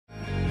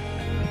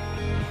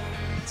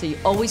So you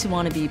always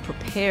want to be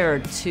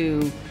prepared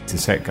to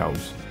set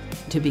goals,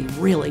 to be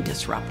really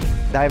disruptive.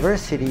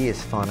 Diversity is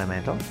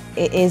fundamental.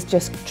 It is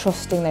just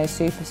trusting those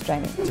super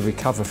strengths. to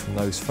recover from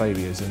those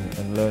failures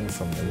and learn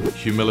from them.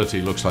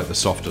 Humility looks like the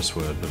softest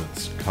word, but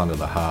it's kind of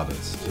the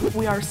hardest.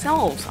 We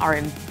ourselves are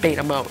in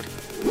beta mode.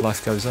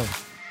 Life goes on.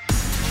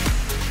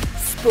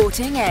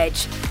 Sporting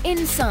Edge,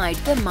 inside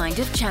the mind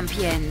of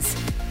champions.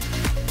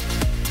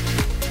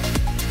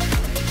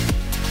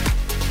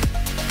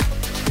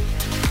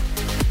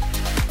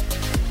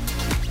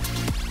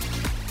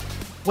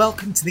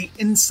 Welcome to the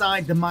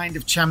Inside the Mind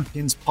of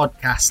Champions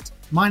podcast.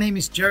 My name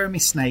is Jeremy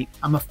Snape.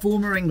 I'm a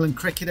former England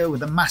cricketer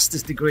with a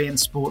master's degree in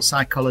sports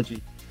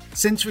psychology.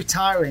 Since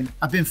retiring,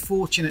 I've been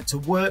fortunate to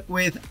work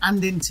with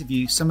and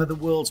interview some of the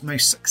world's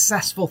most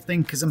successful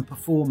thinkers and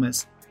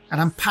performers, and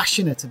I'm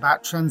passionate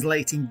about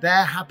translating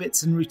their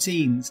habits and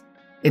routines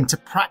into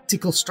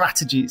practical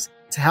strategies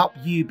to help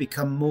you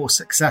become more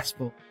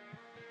successful.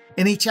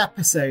 In each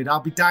episode, I'll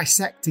be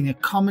dissecting a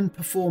common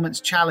performance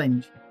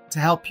challenge to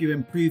help you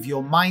improve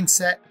your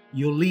mindset,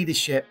 your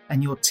leadership,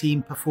 and your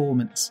team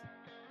performance.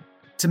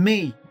 To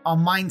me, our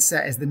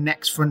mindset is the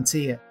next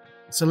frontier,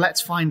 so let's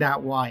find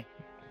out why.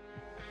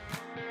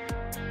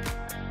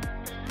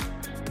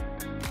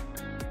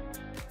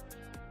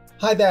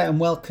 Hi there, and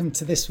welcome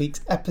to this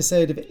week's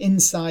episode of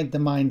Inside the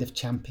Mind of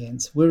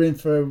Champions. We're in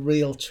for a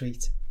real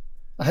treat.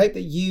 I hope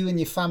that you and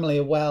your family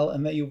are well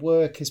and that your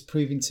work is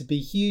proving to be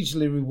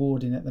hugely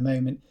rewarding at the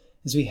moment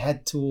as we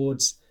head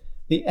towards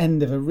the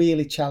end of a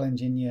really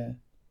challenging year.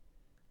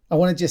 I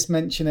want to just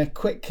mention a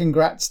quick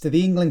congrats to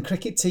the England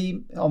cricket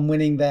team on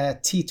winning their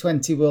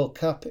T20 World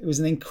Cup. It was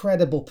an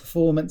incredible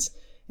performance,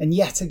 and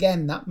yet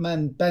again that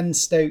man Ben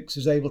Stokes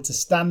was able to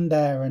stand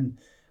there and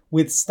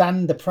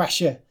withstand the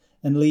pressure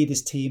and lead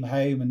his team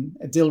home, and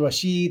Adil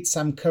Rashid,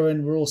 Sam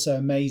Curran were also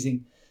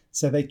amazing,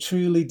 so they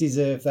truly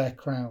deserve their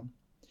crown.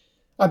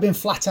 I've been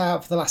flat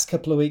out for the last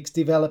couple of weeks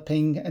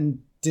developing and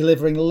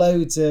delivering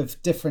loads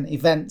of different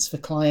events for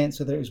clients,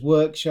 whether it was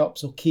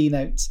workshops or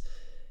keynotes.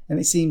 And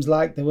it seems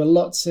like there were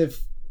lots of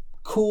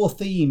core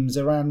themes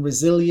around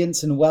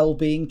resilience and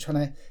well-being,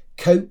 trying to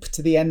cope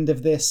to the end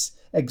of this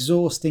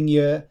exhausting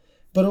year,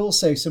 but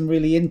also some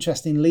really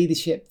interesting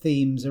leadership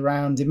themes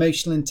around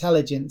emotional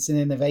intelligence and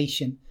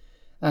innovation.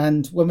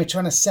 And when we're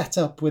trying to set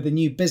up with a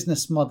new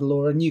business model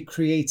or a new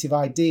creative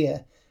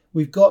idea,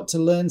 we've got to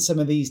learn some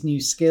of these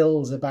new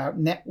skills about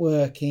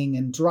networking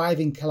and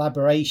driving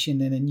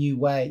collaboration in a new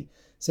way.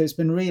 So it's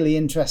been really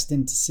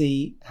interesting to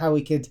see how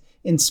we could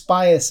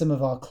inspire some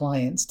of our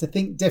clients to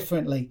think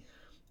differently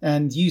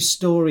and use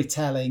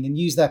storytelling and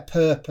use their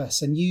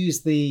purpose and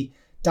use the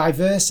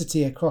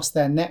diversity across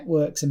their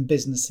networks and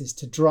businesses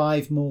to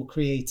drive more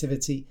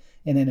creativity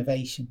and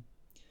innovation.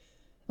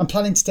 I'm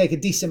planning to take a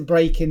decent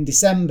break in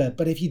December,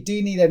 but if you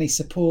do need any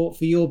support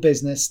for your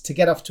business to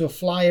get off to a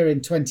flyer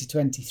in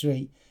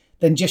 2023,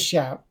 then just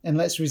shout and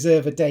let's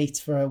reserve a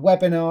date for a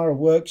webinar, a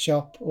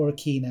workshop or a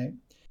keynote.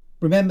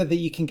 Remember that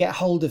you can get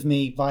hold of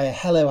me via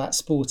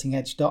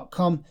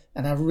hello@sportingedge.com,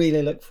 and I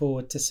really look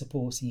forward to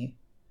supporting you.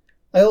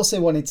 I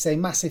also wanted to say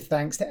massive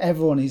thanks to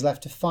everyone who's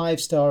left a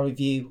 5-star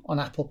review on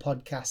Apple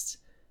Podcasts.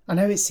 I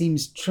know it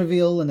seems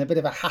trivial and a bit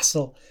of a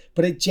hassle,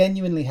 but it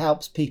genuinely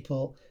helps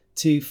people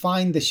to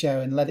find the show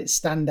and let it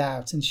stand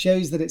out, and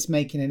shows that it's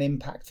making an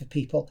impact for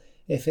people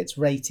if it's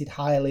rated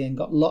highly and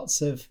got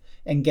lots of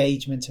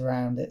engagement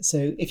around it.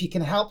 So if you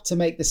can help to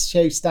make the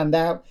show stand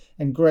out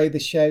and grow the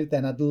show,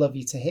 then I'd love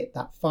you to hit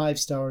that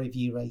 5-star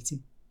review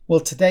rating. Well,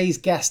 today's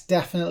guest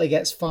definitely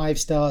gets 5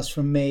 stars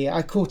from me.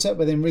 I caught up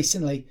with him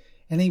recently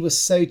and he was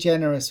so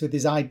generous with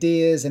his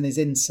ideas and his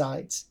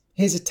insights.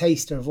 Here's a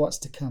taster of what's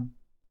to come.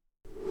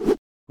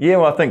 Yeah,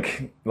 well, I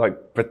think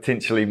like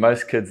potentially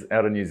most kids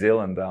out of New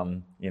Zealand,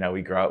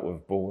 we grow up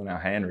with ball in our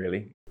hand,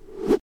 really.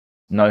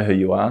 Know who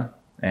you are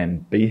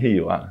and be who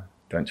you are.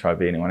 Don't try to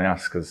be anyone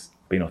else, because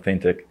being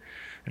authentic,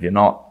 if you're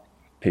not,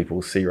 people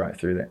will see right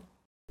through that.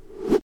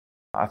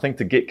 I think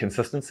to get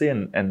consistency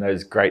and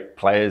those great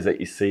players that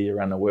you see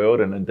around the world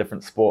and in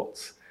different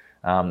sports,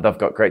 they've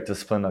got great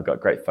discipline, they've got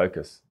great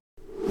focus.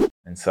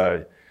 And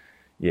so,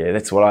 yeah,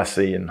 that's what I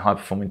see in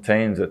high-performing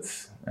teams.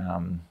 It's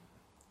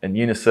in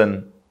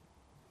unison,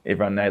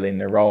 everyone nailing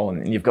their role,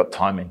 and you've got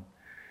timing.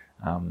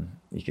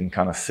 You can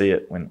kind of see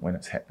it when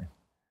it's happening.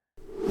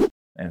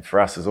 And for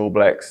us as All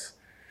Blacks,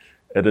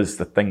 it is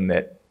the thing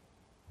that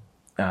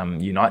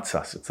unites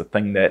us. It's the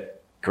thing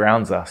that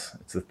grounds us.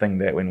 It's the thing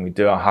that when we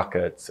do our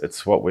haka,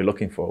 it's what we're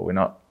looking for. We're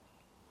not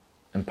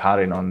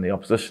imparting on the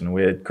opposition.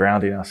 We're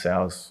grounding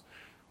ourselves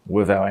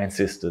with our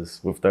ancestors,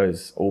 with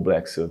those All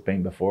Blacks who have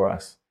been before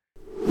us.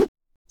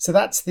 So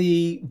that's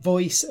the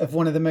voice of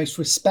one of the most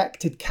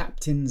respected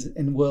captains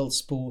in world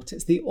sport.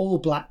 It's the All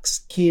Blacks,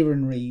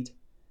 Kieran Reid.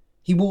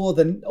 He wore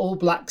the All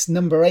Blacks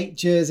number 8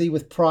 jersey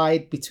with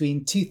pride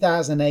between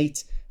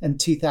 2008 and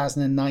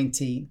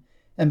 2019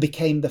 and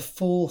became the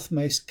 4th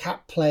most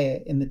capped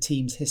player in the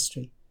team's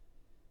history.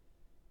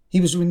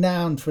 He was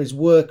renowned for his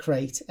work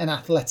rate and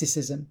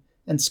athleticism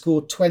and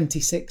scored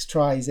 26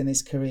 tries in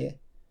his career.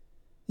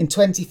 In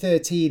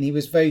 2013, he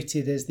was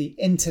voted as the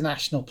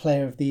International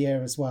Player of the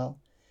Year as well.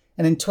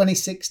 And in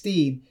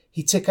 2016,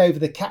 he took over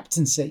the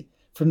captaincy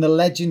from the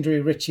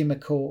legendary Richie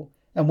McCaw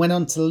and went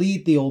on to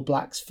lead the All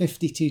Blacks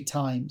 52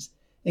 times,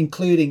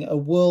 including a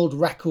world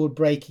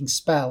record-breaking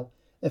spell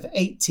of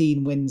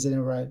 18 wins in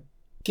a row.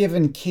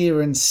 Given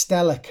Kieran's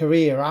stellar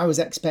career, I was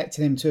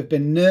expecting him to have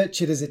been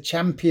nurtured as a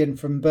champion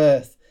from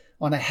birth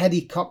on a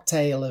heady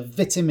cocktail of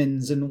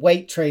vitamins and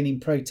weight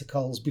training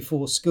protocols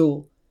before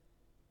school.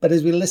 But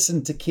as we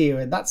listened to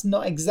Kieran, that's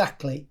not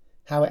exactly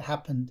how it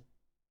happened.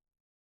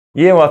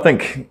 Yeah, well, I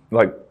think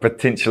like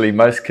potentially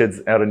most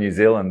kids out of New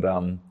Zealand,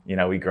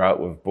 we grow up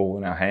with ball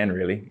in our hand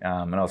really.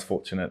 And I was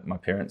fortunate, my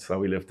parents, so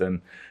we lived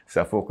in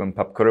South Auckland,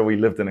 Papakura. We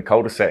lived in a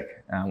cul-de-sac,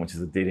 which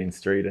is a dead-end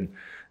street.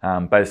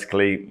 And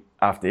basically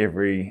after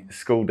every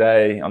school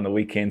day on the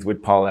weekends,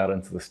 we'd pile out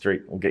into the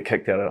street or get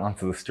kicked out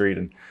onto the street.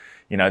 And,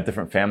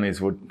 different families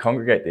would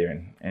congregate there.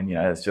 And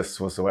it just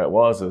was the way it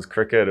was. It was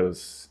cricket, it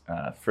was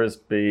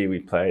frisbee, we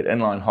played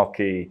inline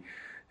hockey,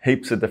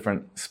 heaps of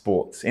different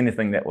sports,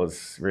 anything that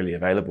was really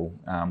available,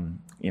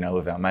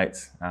 with our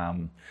mates.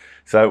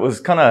 So it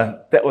was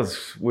that was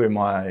where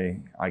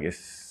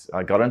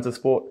I got into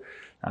sport,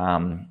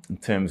 in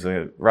terms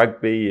of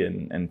rugby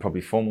and probably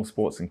formal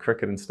sports and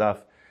cricket and stuff.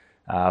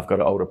 I've got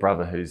an older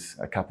brother who's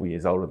a couple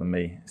years older than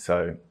me.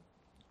 So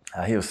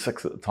he was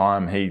 6 at the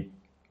time. He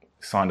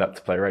signed up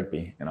to play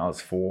rugby and I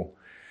was 4.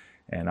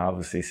 And I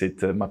obviously said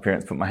to my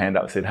parents, put my hand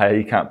up, said, hey,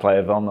 you can't play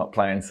if I'm not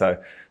playing.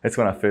 So that's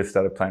when I first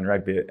started playing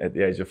rugby at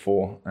the age of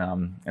 4,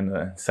 in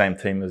the same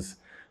team as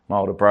my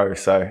older bro.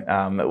 So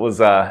it was,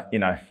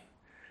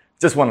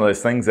 just one of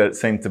those things that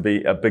seemed to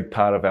be a big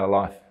part of our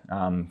life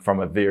from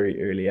a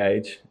very early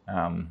age.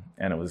 And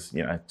it was,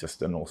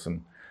 just an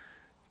awesome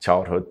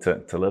childhood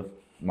to live.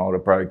 My older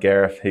bro,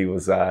 Gareth, he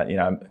was,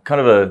 kind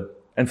of an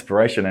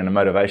inspiration and a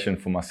motivation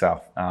for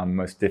myself,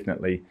 most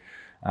definitely.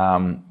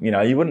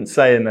 You wouldn't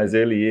say in those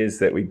early years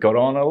that we got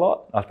on a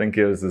lot. I think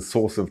it was a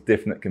source of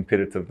definite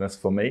competitiveness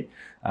for me,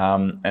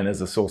 and as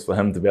a source for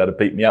him to be able to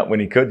beat me up when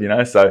he could,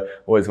 so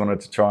always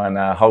wanted to try and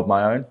hold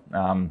my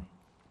own.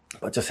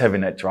 But just having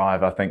that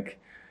drive, I think,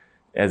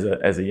 as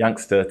a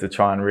youngster to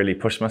try and really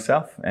push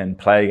myself and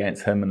play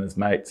against him and his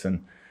mates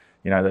and,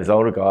 those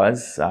older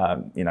guys,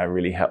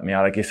 really helped me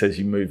out, I guess, as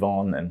you move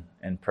on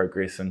and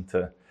progress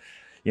into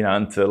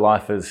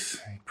life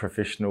as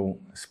professional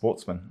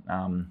sportsmen.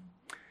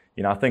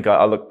 I think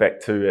I look back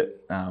to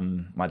it,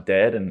 my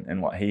dad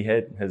and what he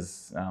had,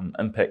 his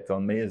impact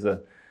on me as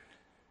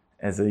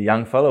a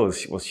young fellow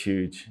was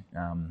huge.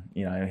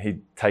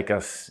 He'd take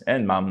us,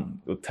 and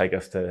Mum would take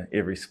us to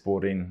every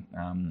sporting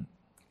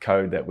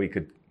code that we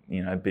could, be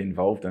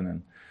involved in.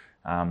 And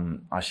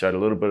I showed a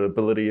little bit of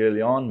ability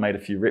early on, made a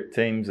few rep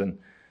teams, and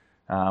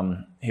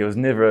he was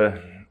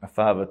never a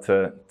father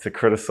to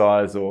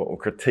criticise or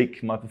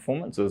critique my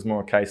performance. It was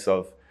more a case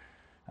of,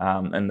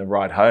 in the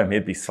ride home,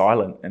 he'd be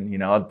silent,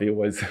 and I'd be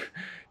always,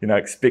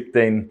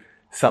 expecting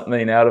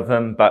something out of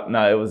him. But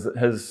no, it was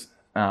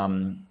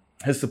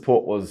his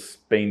support was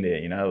being there.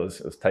 It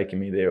was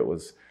taking me there. It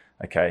was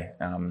okay.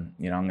 I'm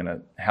going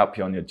to help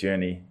you on your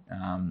journey,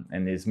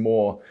 and there's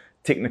more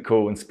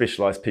technical and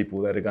specialised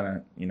people that are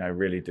going to,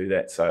 really do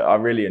that. So I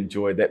really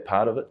enjoyed that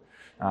part of it.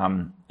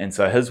 And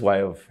so his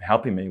way of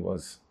helping me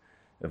was,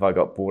 if I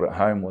got bored at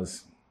home,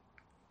 was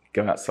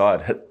go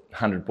outside, hit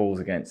 100 balls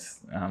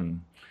against.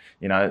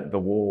 The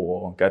wall,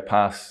 or go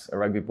past a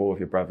rugby ball with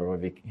your brother, or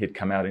he'd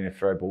come out and he'd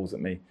throw balls at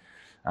me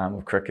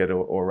with cricket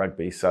or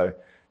rugby. So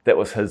that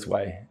was his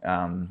way,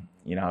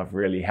 of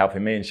really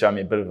helping me and showing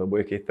me a bit of a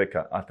work ethic,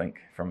 I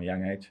think, from a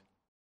young age.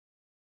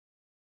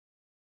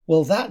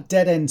 Well, that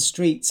dead-end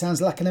street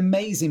sounds like an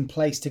amazing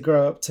place to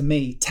grow up to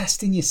me,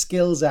 testing your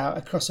skills out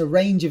across a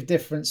range of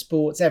different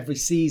sports every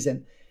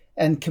season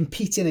and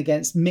competing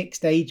against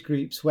mixed age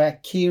groups where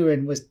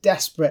Kieran was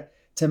desperate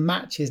to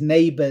match his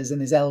neighbours and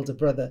his elder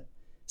brother,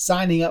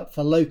 signing up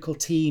for local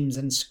teams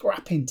and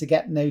scrapping to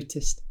get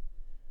noticed.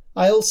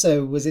 I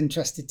also was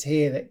interested to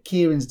hear that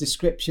Kieran's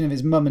description of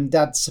his mum and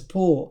dad's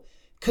support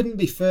couldn't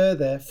be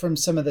further from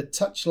some of the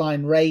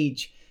touchline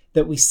rage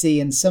that we see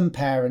in some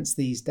parents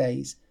these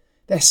days.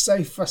 They're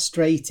so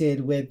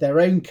frustrated with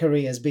their own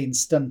careers being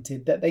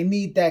stunted that they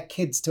need their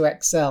kids to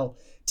excel,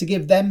 to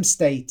give them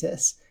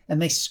status, and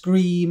they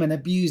scream and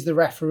abuse the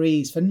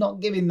referees for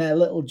not giving their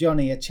little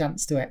Johnny a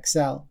chance to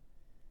excel.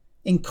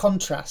 In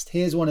contrast,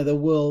 here's one of the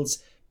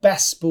world's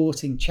best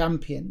sporting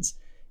champions,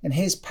 and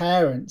his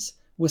parents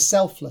were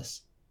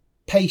selfless,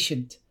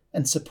 patient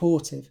and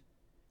supportive,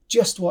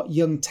 just what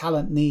young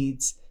talent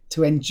needs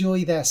to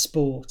enjoy their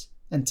sport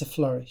and to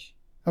flourish.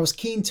 I was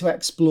keen to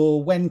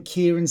explore when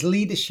Kieran's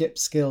leadership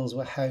skills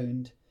were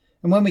honed,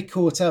 and when we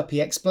caught up he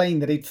explained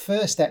that he'd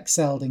first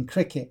excelled in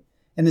cricket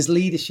and his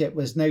leadership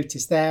was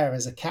noticed there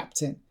as a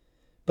captain,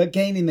 but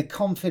gaining the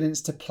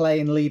confidence to play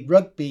and lead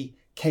rugby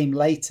came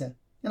later.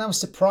 And I was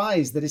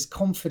surprised that his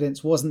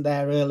confidence wasn't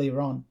there earlier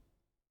on.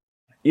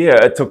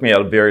 Yeah, it took me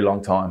a very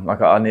long time.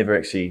 I never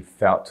actually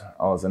felt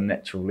I was a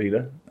natural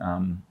leader.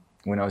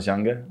 when I was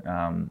younger,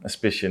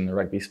 especially in the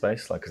rugby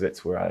space, because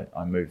that's where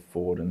I moved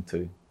forward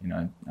into,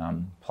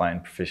 playing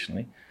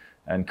professionally.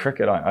 And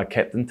cricket, I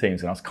captained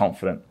teams and I was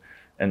confident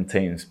in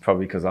teams,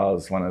 probably because I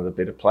was one of the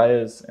better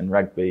players. In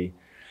rugby,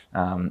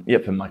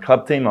 in my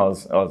club team, I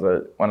was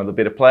one of the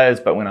better players,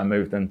 but when I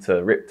moved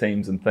into rep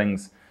teams and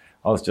things,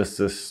 I was just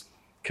this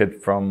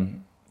kid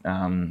from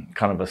kind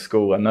of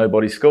a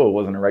nobody school. It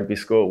wasn't a rugby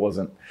school, it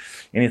wasn't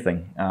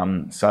anything.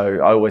 So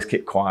I always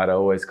kept quiet, I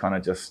always kind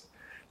of just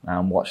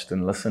watched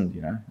and listened,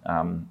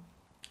 and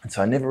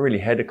so I never really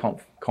had a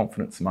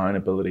confidence in my own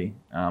ability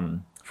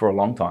for a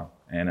long time,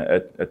 and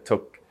it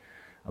took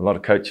a lot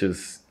of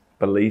coaches'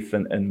 belief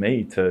in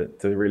me to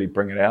really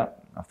bring it out.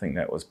 I think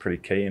that was pretty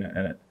key,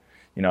 and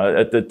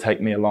it did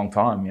take me a long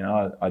time.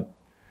 I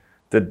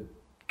did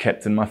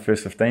captain my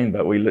first 15,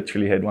 but we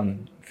literally had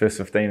one first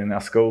 15 in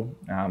our school.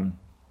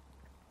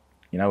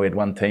 We had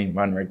one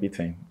rugby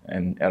team,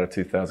 and out of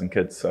 2,000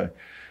 kids. So,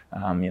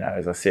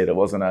 as I said, it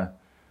wasn't a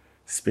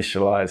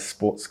specialised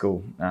sports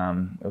school.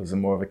 It was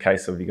more of a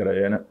case of you got to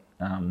earn it,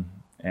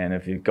 and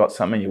if you've got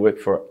something, you work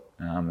for it,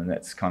 and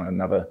that's kind of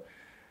another,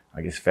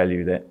 I guess,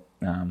 value that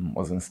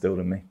was instilled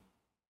in me.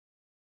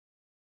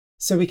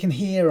 So we can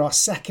hear our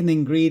second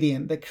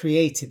ingredient that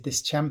created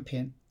this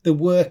champion, the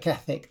work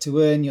ethic to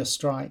earn your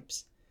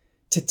stripes,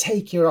 to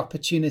take your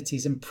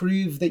opportunities and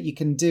prove that you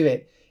can do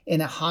it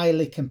in a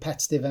highly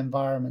competitive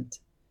environment.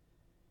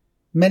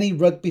 Many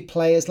rugby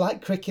players,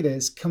 like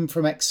cricketers, come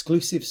from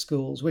exclusive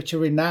schools which are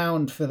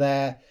renowned for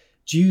their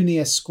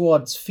junior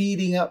squads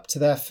feeding up to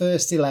their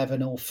first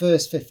 11 or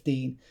first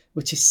 15,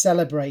 which is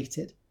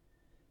celebrated.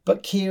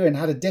 But Kieran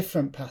had a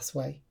different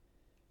pathway.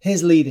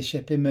 His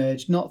leadership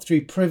emerged not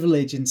through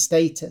privilege and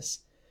status,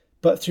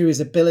 but through his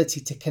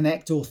ability to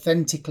connect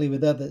authentically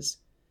with others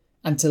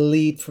and to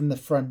lead from the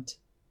front.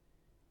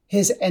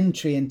 His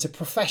entry into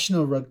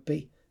professional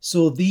rugby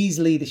saw these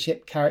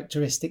leadership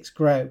characteristics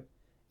grow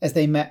as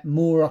they met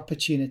more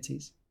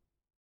opportunities.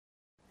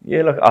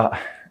 Yeah, look,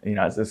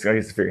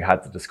 it's very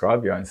hard to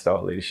describe your own style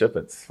of leadership.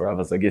 It's for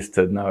others, I guess,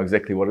 to know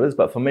exactly what it is.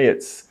 But for me,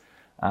 it's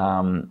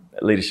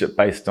leadership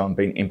based on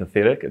being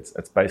empathetic.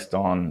 It's based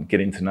on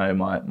getting to know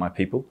my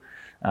people.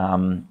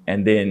 And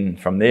then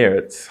from there,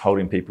 it's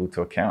holding people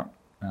to account,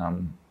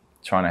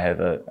 trying to have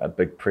a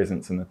big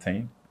presence in the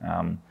team.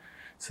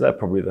 So they're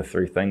probably the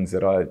three things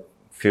that I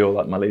feel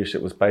like my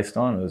leadership was based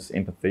on. It was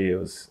empathy, it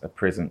was a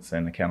presence,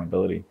 and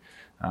accountability.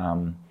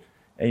 I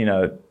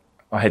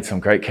had some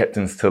great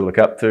captains to look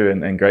up to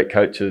and great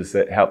coaches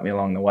that helped me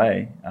along the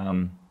way.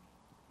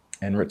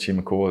 And Richie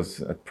McCaw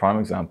is a prime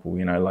example.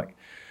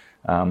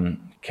 I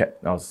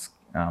was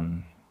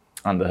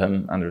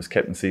under his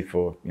captaincy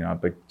for a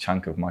big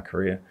chunk of my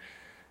career,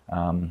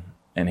 and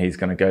he's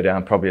going to go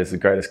down probably as the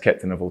greatest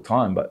captain of all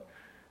time. But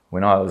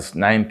when I was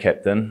named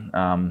captain,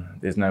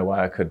 there's no way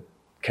I could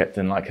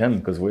captain like him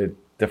because we're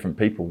different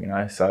people,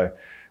 So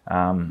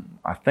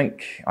I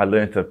think I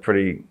learned a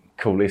pretty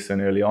cool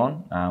lesson early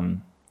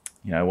on.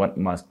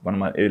 One of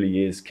my early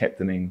years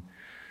captaining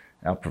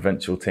our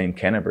provincial team,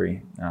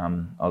 Canterbury,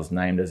 I was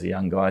named as a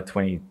young guy,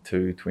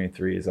 22,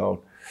 23 years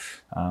old.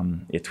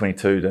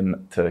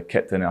 22 to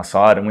captain our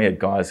side, and we had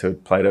guys who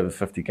had played over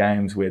 50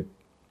 games. We had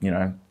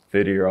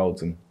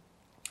 30-year-olds and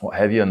what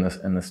have you in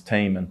this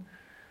team, and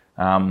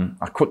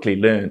I quickly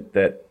learned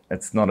that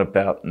it's not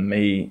about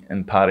me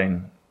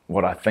imparting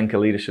what I think a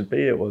leader should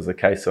be. It was a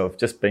case of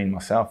just being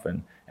myself,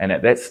 and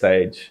at that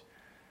stage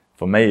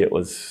for me it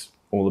was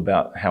all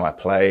about how I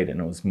played, and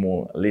it was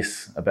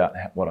less about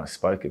what I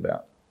spoke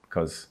about,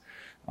 because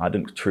I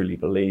didn't truly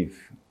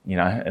believe in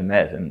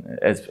that, and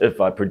as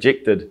if I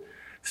projected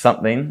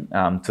something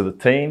to the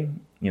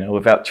team,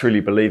 without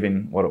truly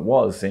believing what it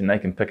was, then they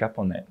can pick up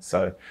on that.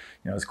 So,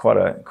 it was quite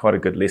a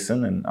good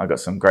lesson, and I got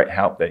some great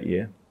help that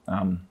year.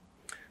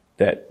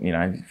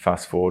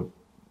 Fast forward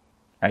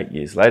 8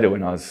 years later,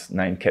 when I was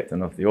named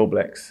captain of the All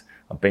Blacks,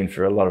 I've been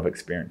through a lot of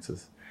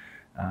experiences.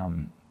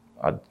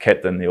 I'd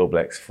captained the All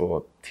Blacks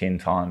for 10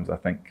 times, I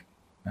think,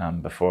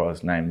 before I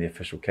was named the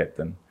official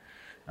captain,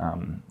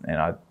 and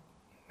I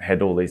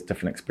had all these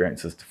different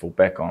experiences to fall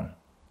back on.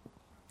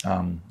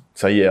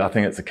 So yeah, I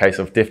think it's a case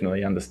of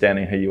definitely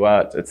understanding who you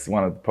are. It's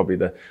one of probably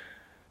the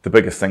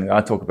biggest thing that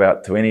I talk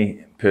about to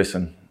any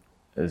person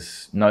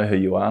is know who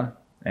you are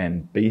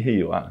and be who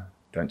you are.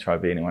 Don't try to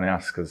be anyone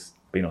else, because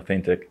being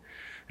authentic,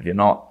 if you're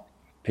not,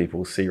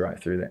 people see right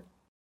through that.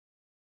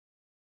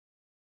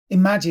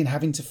 Imagine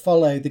having to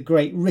follow the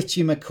great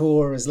Richie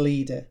McCaw as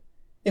leader.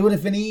 It would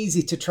have been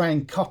easy to try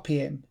and copy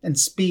him and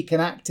speak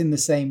and act in the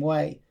same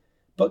way.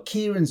 But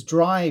Kieran's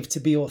drive to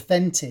be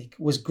authentic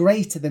was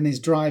greater than his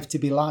drive to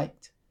be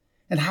liked.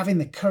 And having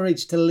the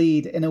courage to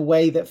lead in a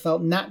way that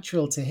felt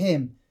natural to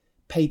him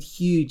paid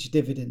huge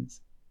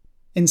dividends.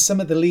 In some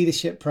of the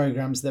leadership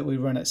programs that we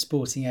run at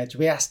Sporting Edge,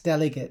 we ask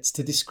delegates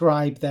to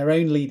describe their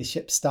own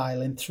leadership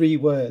style in 3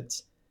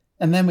 words.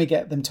 And then we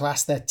get them to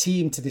ask their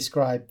team to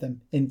describe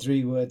them in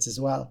 3 words as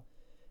well.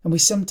 And we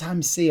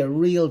sometimes see a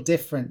real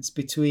difference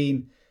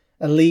between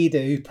a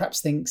leader who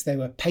perhaps thinks they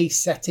were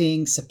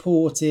pace-setting,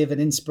 supportive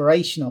and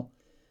inspirational,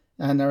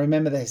 And I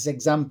remember this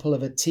example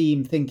of a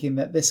team thinking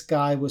that this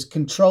guy was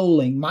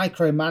controlling,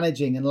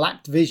 micromanaging, and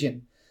lacked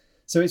vision.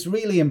 So it's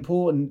really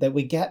important that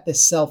we get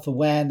this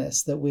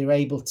self-awareness, that we're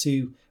able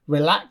to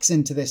relax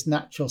into this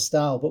natural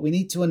style, but we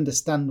need to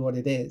understand what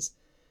it is.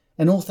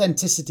 And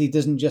authenticity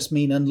doesn't just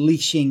mean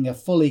unleashing a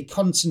fully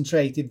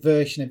concentrated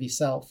version of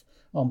yourself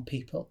on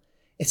people.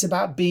 It's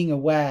about being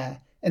aware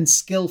and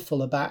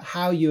skillful about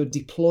how you're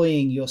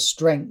deploying your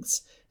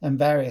strengths and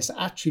various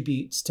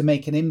attributes to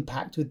make an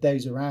impact with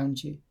those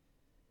around you.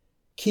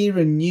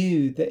 Kieran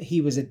knew that he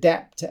was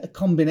adept at a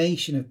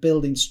combination of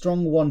building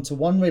strong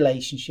one-to-one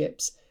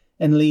relationships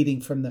and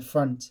leading from the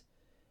front.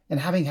 And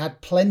having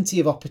had plenty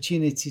of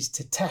opportunities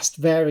to test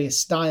various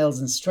styles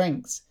and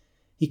strengths,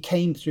 he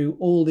came through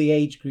all the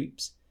age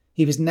groups.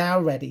 He was now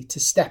ready to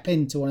step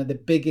into one of the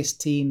biggest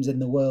teams in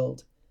the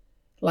world.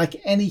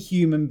 Like any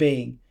human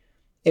being,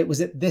 it was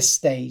at this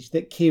stage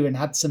that Kieran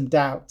had some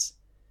doubts.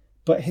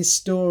 But his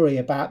story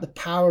about the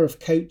power of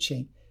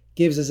coaching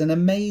gives us an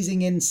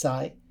amazing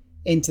insight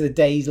into the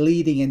days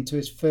leading into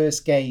his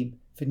first game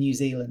for New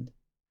Zealand.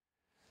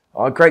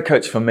 A great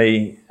coach for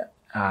me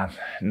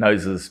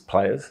knows his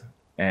players,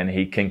 and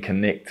he can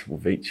connect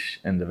with each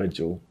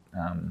individual,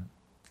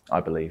 I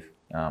believe.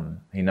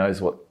 He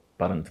knows what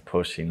button to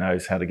push. He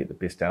knows how to get the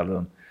best out of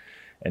them.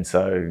 And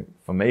so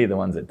for me, the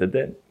ones that did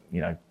that,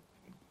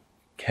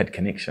 had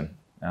connection.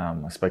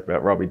 I spoke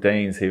about Robbie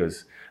Deans. He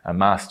was a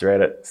master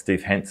at it.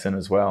 Steve Hansen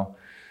as well.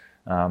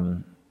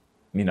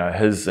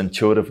 His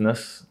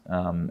intuitiveness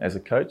as a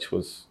coach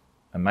was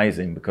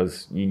amazing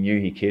because you knew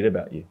he cared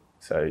about you.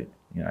 So,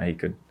 he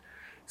could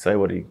say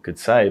what he could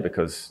say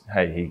because,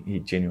 hey, he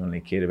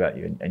genuinely cared about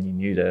you and you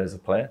knew that as a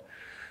player.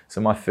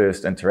 So my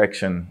first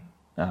interaction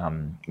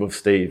with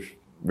Steve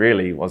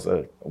really was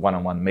a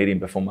one-on-one meeting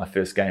before my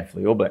first game for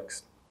the All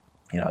Blacks.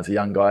 As a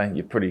young guy,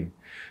 you're pretty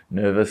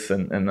nervous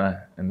in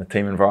the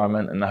team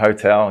environment, in the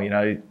hotel.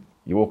 You're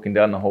walking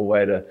down the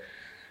hallway to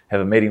have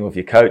a meeting with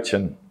your coach,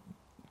 and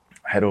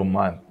I had all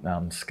my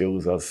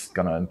skills I was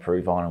going to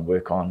improve on and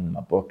work on in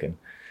my book. And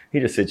he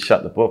just said,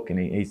 shut the book. And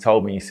he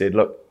told me, he said,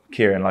 look,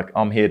 Kieran,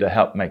 I'm here to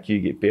help make you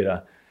get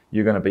better.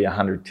 You're going to be a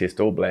 100-test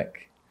All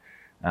Black,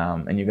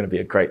 and you're going to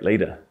be a great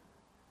leader.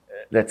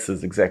 That's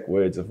his exact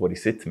words of what he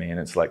said to me. And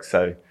it's like,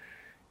 so,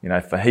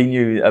 he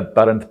knew a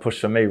button to push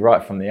for me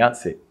right from the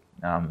outset.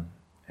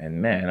 And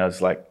man, I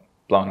was like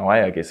blown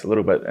away, I guess, a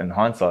little bit in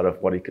hindsight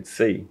of what he could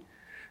see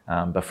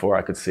before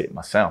I could see it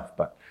myself.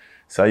 But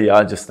so, yeah,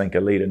 I just think a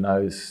leader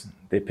knows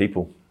their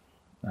people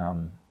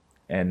and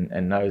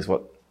knows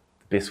what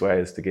the best way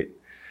is to get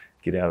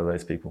out of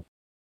those people.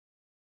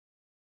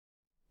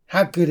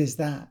 How good is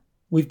that?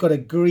 We've got a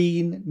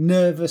green,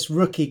 nervous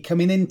rookie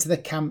coming into the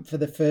camp for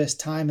the first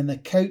time, and the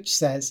coach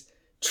says,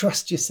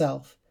 trust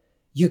yourself,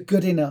 you're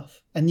good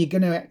enough and you're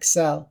going to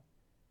excel.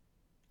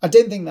 I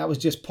don't think that was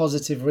just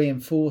positive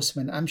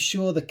reinforcement. I'm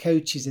sure the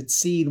coaches had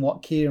seen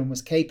what Kieran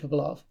was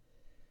capable of.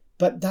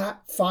 But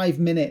that 5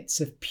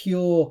 minutes of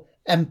pure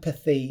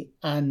empathy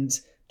and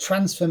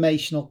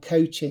transformational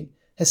coaching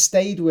has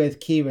stayed with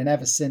Kieran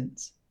ever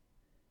since.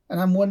 And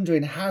I'm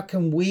wondering, how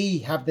can we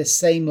have this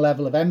same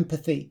level of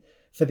empathy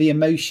for the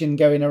emotion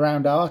going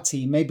around our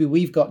team? Maybe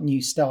we've got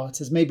new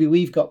starters. Maybe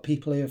we've got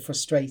people who are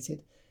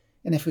frustrated.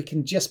 And if we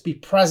can just be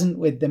present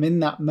with them in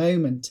that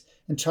moment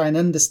and try and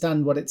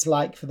understand what it's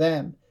like for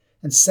them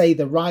and say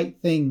the right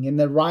thing in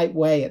the right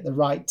way at the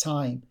right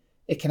time,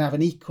 it can have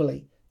an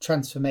equally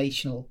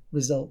transformational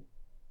result.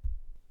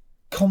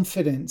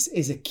 Confidence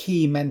is a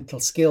key mental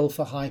skill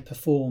for high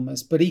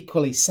performers, but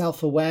equally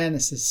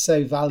self-awareness is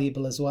so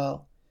valuable as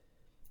well.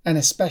 And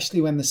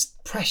especially when the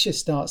pressure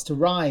starts to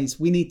rise,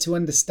 we need to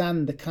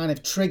understand the kind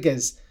of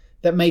triggers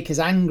that make us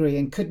angry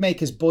and could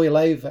make us boil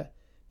over,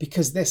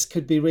 because this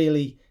could be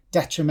really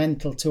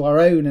detrimental to our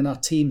own and our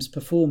team's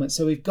performance.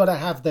 So we've got to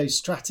have those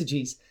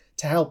strategies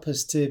to help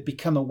us to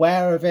become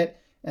aware of it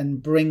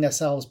and bring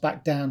ourselves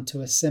back down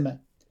to a simmer.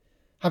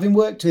 Having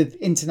worked with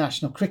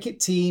international cricket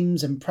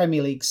teams and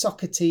Premier League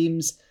soccer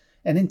teams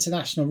and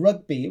international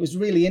rugby, it was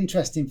really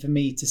interesting for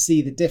me to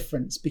see the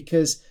difference,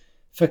 because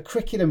for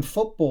cricket and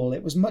football,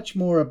 it was much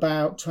more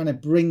about trying to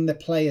bring the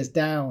players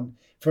down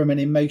from an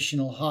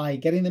emotional high,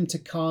 getting them to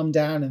calm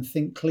down and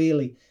think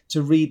clearly,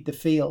 to read the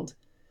field.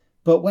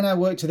 But when I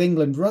worked with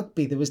England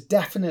rugby, there was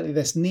definitely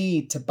this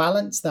need to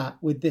balance that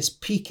with this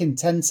peak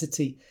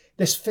intensity,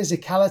 this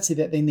physicality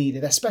that they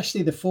needed,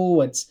 especially the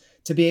forwards,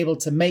 to be able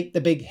to make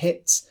the big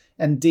hits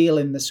and deal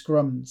in the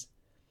scrums.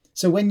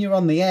 So when you're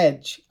on the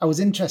edge, I was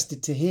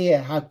interested to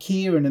hear how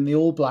Kieran and the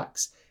All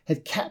Blacks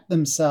had kept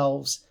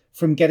themselves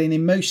from getting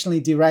emotionally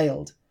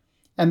derailed.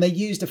 And they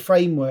used a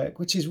framework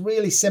which is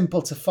really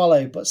simple to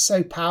follow, but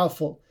so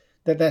powerful,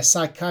 that their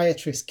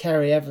psychiatrist,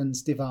 Kerry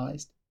Evans,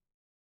 devised.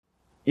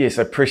 Yeah,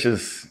 so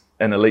pressure's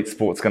in elite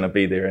sport's going to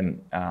be there.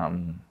 And,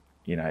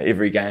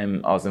 every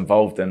game I was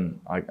involved in,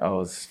 I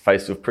was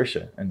faced with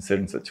pressure in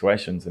certain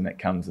situations, and that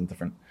comes in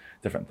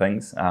different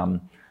things.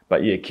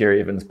 But yeah, Kerry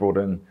Evans brought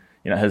in,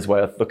 his way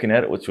of looking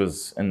at it, which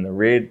was in the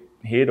red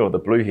head or the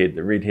blue head.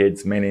 The red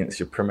head's meaning it's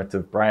your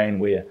primitive brain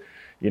where,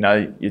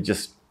 you're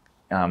just,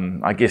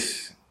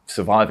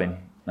 surviving.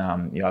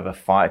 You're either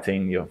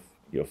fighting,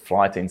 you're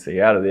flighting, so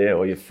you're out of there,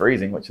 or you're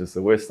freezing, which is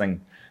the worst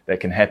thing that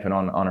can happen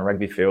on a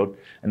rugby field.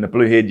 In the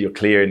blue head, you're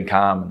clear and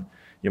calm, and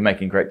you're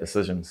making great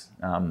decisions.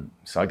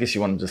 So I guess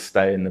you want to just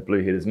stay in the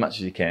blue head as much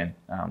as you can.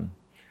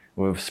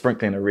 We're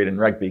sprinkling a red in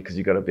rugby because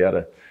you've got to be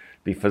able to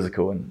be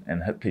physical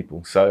and hit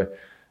people. So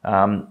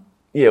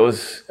it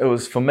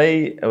was for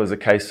me, it was a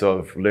case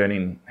of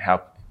learning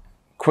how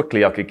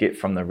quickly I could get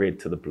from the red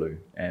to the blue,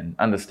 and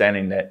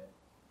understanding that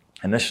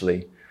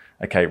initially,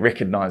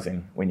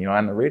 recognizing when you are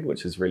in the red,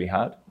 which is really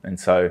hard. And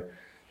so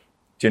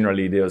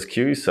generally there was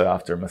cues. So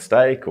after a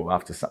mistake or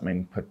after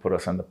something put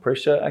us under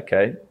pressure,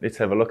 let's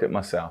have a look at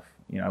myself.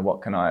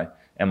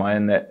 Am I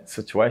in that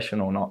situation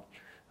or not?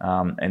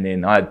 And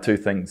then I had two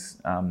things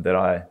that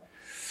I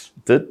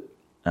did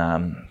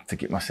to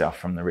get myself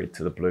from the red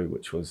to the blue,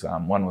 which was,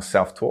 one was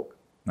self-talk.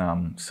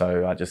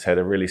 So I just had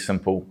a really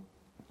simple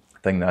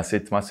thing that I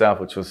said to myself,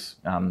 which was,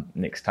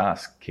 next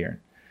task,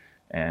 Kieran.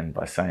 And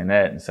by saying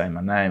that and saying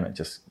my name, it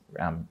just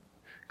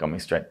got me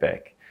straight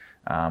back.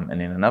 And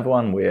then another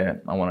one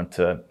where I wanted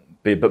to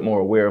be a bit more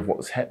aware of what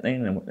was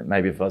happening, and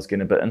maybe if I was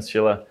getting a bit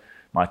insular,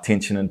 my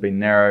attention had been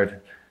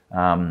narrowed.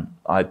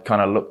 I'd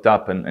kind of looked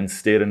up and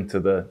stared into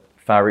the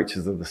far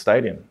reaches of the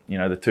stadium,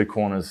 the two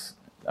corners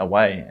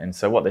away. And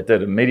so what they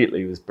did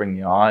immediately was bring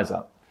your eyes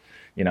up,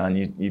 and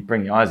you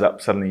bring your eyes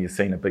up, suddenly you're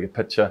seeing a bigger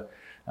picture.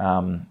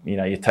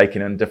 You're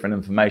taking in different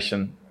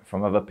information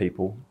from other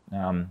people,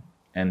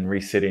 and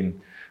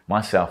resetting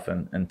myself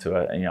into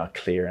a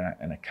clear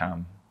and a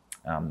calm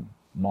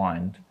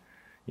mind,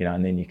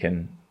 and then you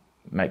can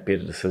make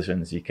better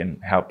decisions. You can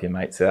help your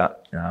mates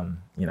out.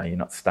 You're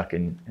not stuck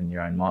in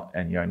your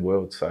own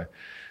world. So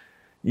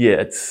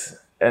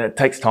it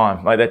takes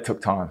time. That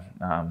took time.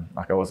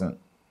 I wasn't,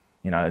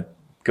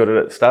 good at it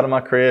at the start of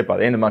my career. By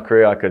the end of my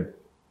career, I could,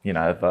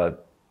 if I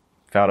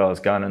felt I was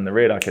going in the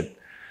red, I could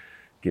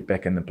get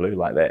back in the blue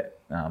like that.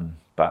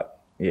 But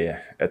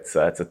it's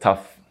a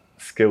tough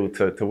skill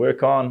to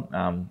work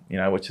on,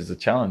 which is a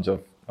challenge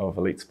of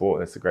elite sport.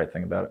 That's the great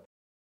thing about it.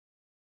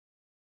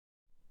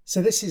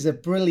 So this is a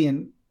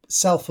brilliant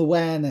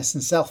self-awareness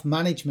and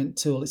self-management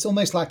tool. It's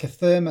almost like a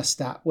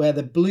thermostat where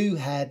the blue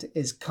head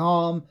is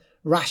calm,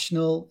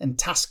 rational and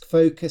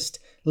task-focused,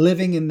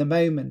 living in the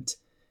moment.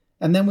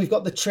 And then we've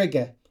got the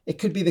trigger. It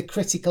could be the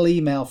critical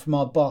email from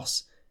our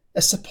boss,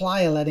 a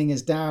supplier letting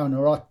us down,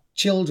 or our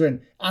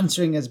children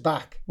answering us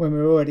back when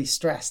we're already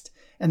stressed.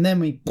 And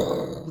then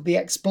the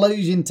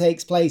explosion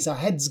takes place, our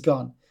head's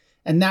gone.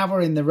 And now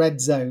we're in the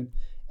red zone.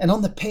 And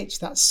on the pitch,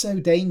 that's so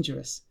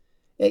dangerous.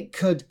 It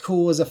could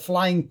cause a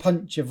flying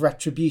punch of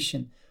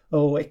retribution,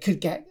 or it could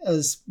get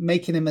us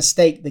making a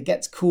mistake that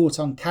gets caught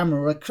on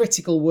camera, or a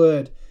critical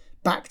word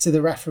back to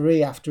the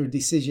referee after a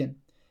decision.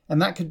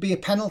 And that could be a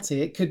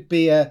penalty. It could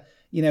be a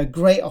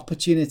great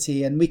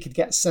opportunity, and we could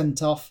get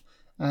sent off,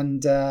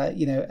 and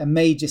a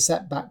major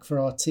setback for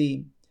our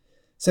team.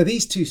 So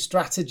these two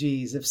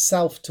strategies of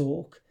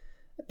self-talk,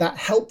 that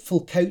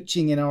helpful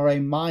coaching in our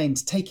own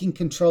mind, taking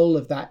control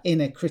of that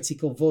inner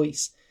critical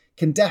voice,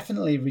 can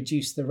definitely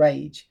reduce the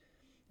rage.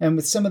 And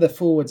with some of the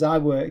forwards I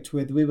worked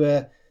with, we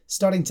were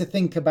starting to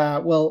think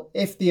about, well,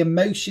 if the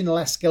emotional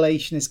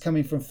escalation is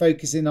coming from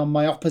focusing on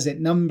my opposite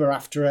number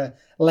after a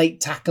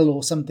late tackle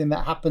or something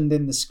that happened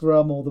in the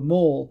scrum or the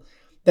maul,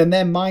 then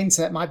their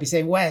mindset might be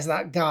saying, where's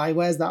that guy?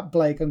 Where's that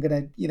Blake? I'm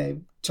going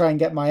to, try and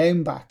get my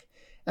own back.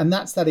 And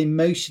that's that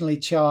emotionally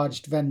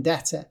charged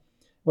vendetta.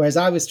 Whereas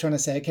I was trying to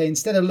say, okay,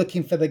 instead of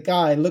looking for the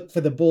guy, look for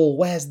the ball.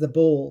 Where's the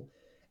ball?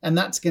 And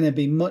that's going to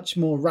be much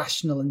more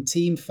rational and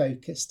team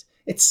focused.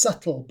 It's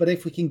subtle, but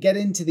if we can get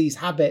into these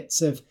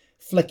habits of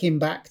flicking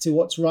back to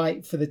what's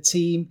right for the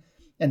team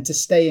and to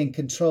stay in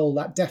control,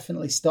 that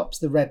definitely stops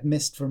the red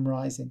mist from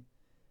rising.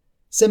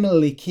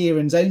 Similarly,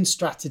 Kieran's own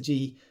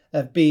strategy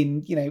of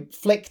being,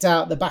 flicked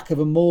out the back of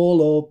a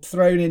maul or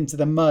thrown into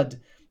the mud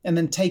and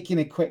then taking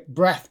a quick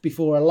breath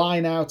before a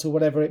line out or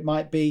whatever it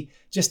might be,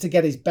 just to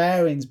get his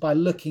bearings by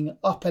looking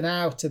up and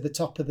out at the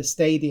top of the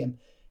stadium,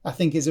 I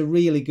think is a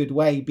really good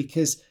way,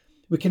 because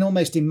we can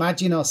almost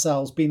imagine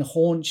ourselves being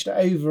haunched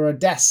over a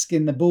desk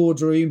in the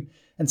boardroom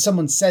and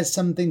someone says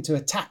something to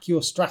attack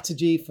your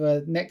strategy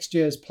for next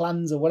year's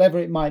plans or whatever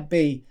it might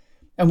be.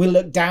 And we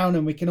look down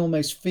and we can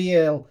almost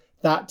feel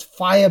that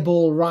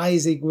fireball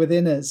rising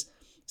within us.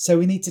 So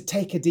we need to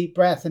take a deep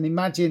breath and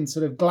imagine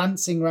sort of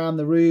glancing around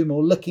the room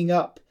or looking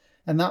up.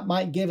 And that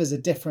might give us a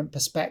different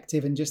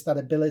perspective and just that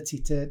ability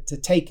to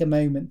take a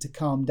moment to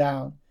calm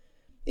down.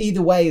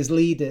 Either way, as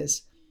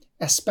leaders,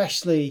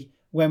 especially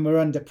when we're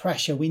under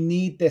pressure, we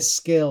need this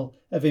skill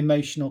of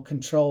emotional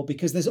control,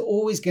 because there's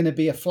always going to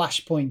be a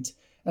flashpoint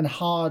and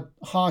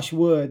harsh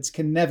words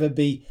can never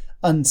be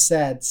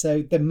unsaid.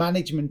 So the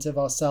management of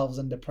ourselves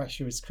under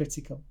pressure is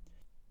critical.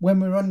 When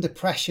we're under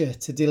pressure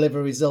to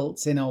deliver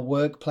results in our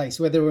workplace,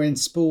 whether we're in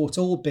sport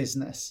or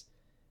business,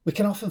 we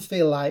can often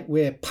feel like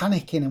we're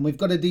panicking and we've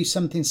got to do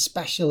something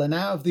special and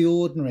out of the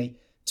ordinary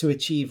to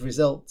achieve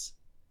results.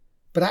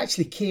 But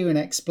actually, Kieran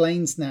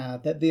explains now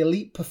that the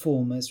elite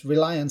performers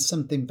rely on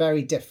something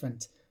very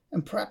different,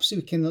 and perhaps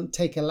we can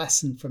take a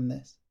lesson from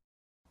this.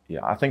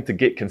 Yeah, I think to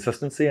get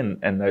consistency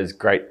and those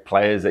great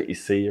players that you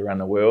see around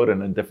the world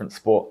and in different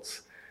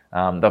sports,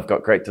 they've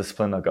got great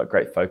discipline, they've got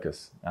great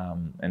focus,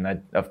 and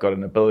they've got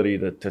an ability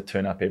to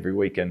turn up every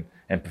week and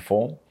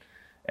perform.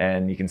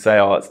 And you can say,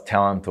 oh, it's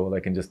talent, or they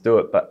can just do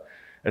it, but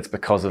it's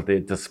because of their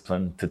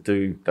discipline to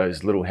do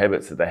those little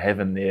habits that they have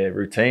in their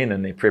routine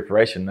and their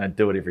preparation. They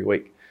do it every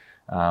week.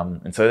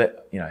 And so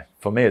that,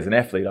 for me as an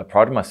athlete, I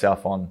prided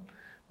myself on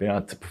being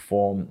able to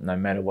perform no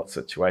matter what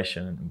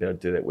situation and be able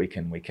to do that week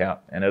in, week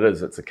out. And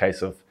it's a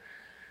case of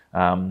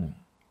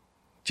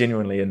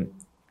genuinely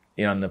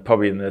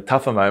probably in the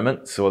tougher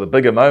moments or the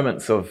bigger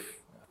moments of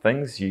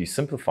things, you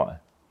simplify.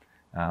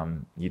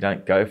 You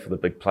don't go for the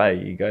big play,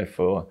 you go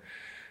for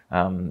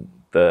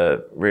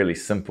the really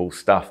simple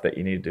stuff that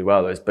you need to do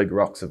well, those big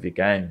rocks of your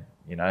game.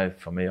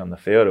 For me on the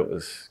field, it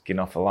was getting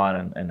off the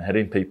line and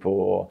hitting people,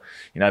 or,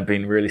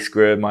 being really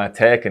square with my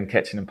attack and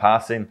catching and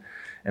passing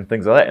and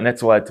things like that. And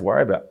that's all I had to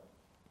worry about.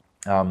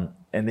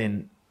 And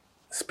then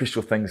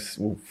special things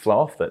will flow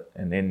off it.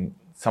 And then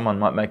someone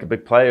might make a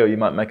big play, or you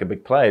might make a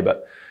big play,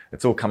 but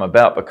it's all come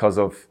about because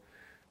of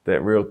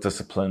that real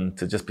discipline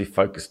to just be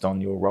focused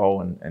on your role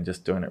and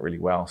just doing it really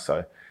well.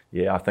 So,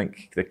 yeah, I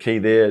think the key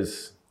there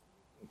is,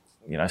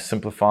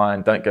 simplify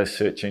and don't go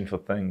searching for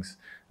things.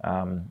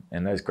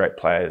 And those great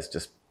players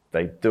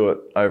they do it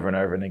over and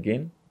over and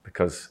again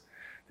because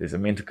there's a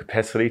mental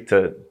capacity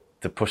to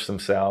push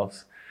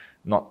themselves,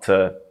 not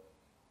to,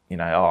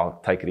 I'll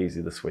take it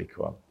easy this week,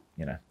 or,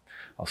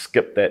 I'll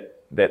skip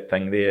that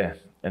thing there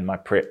in my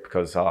prep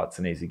because, it's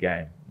an easy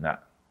game. No.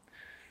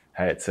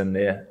 Hey, it's in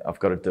there. I've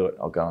got to do it.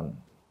 I'll go and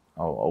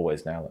I'll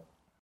always nail it.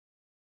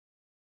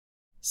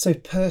 So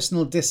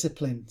personal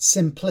discipline,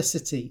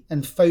 simplicity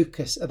and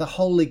focus are the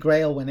holy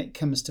grail when it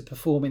comes to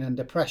performing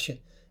under pressure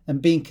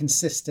and being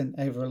consistent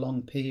over a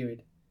long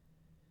period.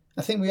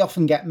 I think we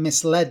often get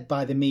misled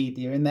by the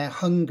media in their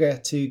hunger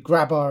to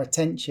grab our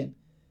attention.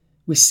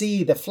 We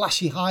see the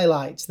flashy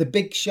highlights, the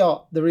big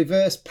shot, the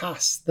reverse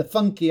pass, the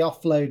funky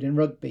offload in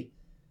rugby.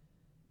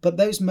 But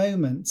those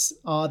moments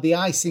are the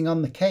icing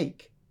on the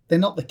cake. They're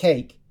not the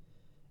cake.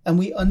 And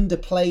we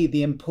underplay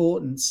the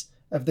importance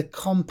of the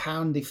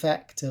compound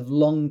effect of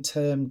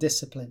long-term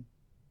discipline.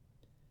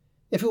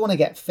 If we want to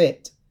get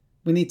fit,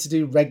 we need to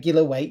do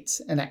regular weights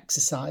and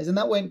exercise, and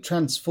that won't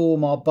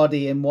transform our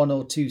body in 1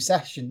 or 2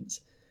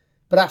 sessions.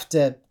 But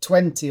after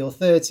 20 or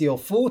 30 or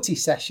 40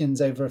 sessions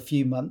over a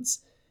few months,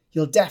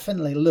 you'll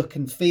definitely look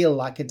and feel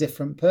like a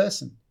different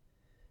person.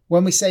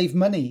 When we save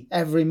money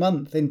every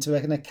month into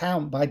an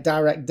account by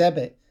direct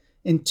debit,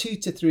 in 2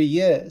 to 3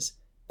 years,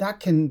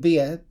 that can be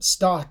a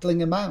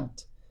startling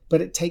amount,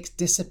 but it takes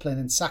discipline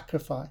and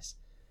sacrifice.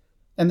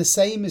 And the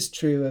same is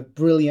true of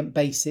brilliant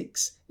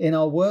basics in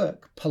our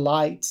work,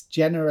 polite,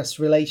 generous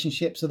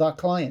relationships with our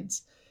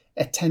clients,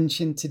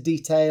 attention to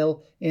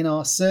detail in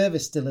our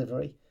service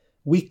delivery,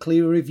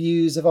 weekly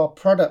reviews of our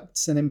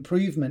products and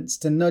improvements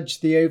to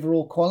nudge the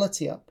overall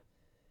quality up.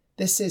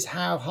 This is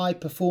how high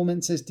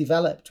performance is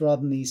developed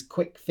rather than these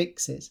quick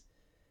fixes.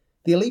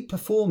 The elite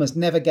performers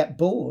never get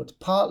bored,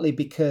 partly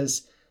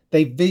because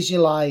they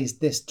visualize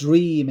this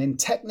dream in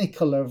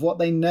Technicolor of what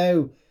they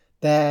know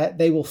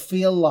they will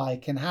feel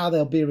like and how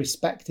they'll be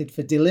respected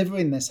for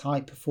delivering this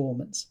high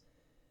performance.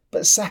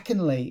 But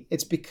secondly,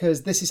 it's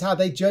because this is how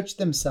they judge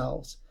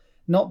themselves,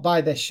 not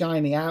by their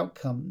shiny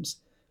outcomes,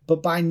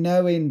 but by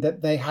knowing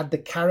that they had the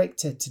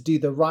character to do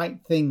the right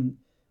thing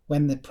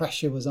when the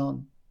pressure was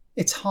on.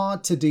 It's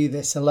hard to do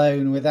this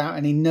alone without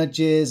any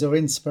nudges or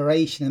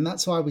inspiration, and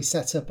that's why we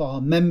set up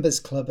our members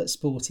club at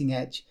Sporting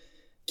Edge.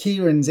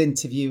 Kieran's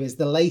interview is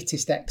the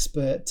latest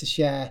expert to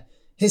share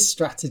his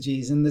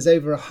strategies, and there's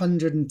over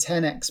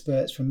 110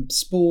 experts from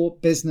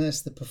sport,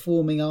 business, the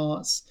performing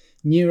arts,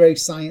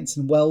 neuroscience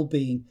and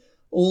well-being,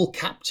 all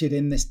captured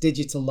in this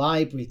digital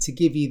library to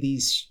give you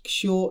these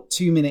short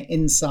 2-minute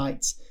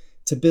insights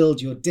to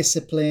build your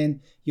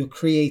discipline, your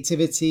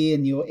creativity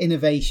and your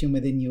innovation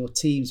within your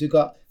teams. We've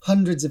got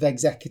hundreds of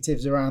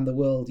executives around the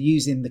world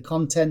using the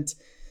content,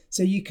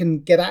 so you can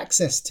get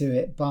access to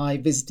it by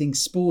visiting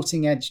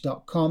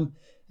sportingedge.com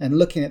and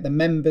looking at the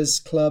members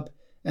club.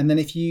 And then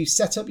if you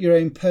set up your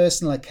own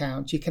personal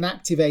account, you can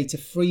activate a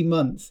free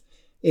month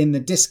in the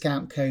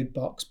discount code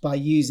box by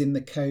using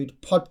the code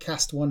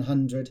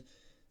podcast100.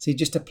 So you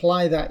just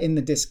apply that in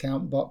the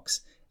discount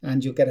box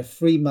and you'll get a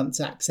free month's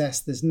access.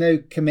 There's no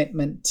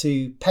commitment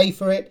to pay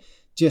for it.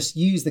 Just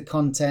use the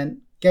content.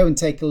 Go and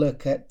take a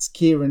look at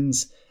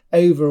Kieran's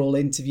overall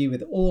interview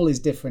with all his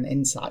different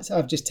insights.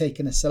 I've just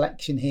taken a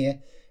selection here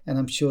and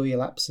I'm sure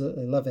you'll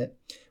absolutely love it.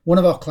 One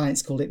of our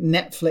clients called it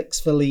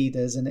Netflix for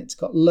Leaders, and it's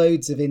got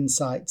loads of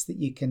insights that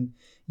you can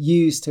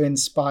use to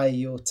inspire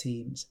your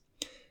teams.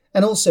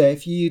 And also,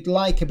 if you'd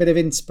like a bit of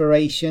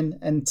inspiration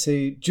and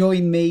to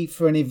join me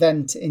for an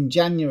event in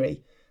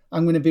January,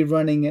 I'm going to be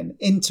running an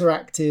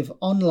interactive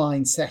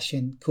online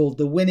session called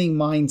The Winning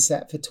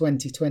Mindset for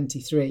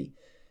 2023.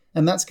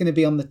 And that's going to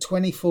be on the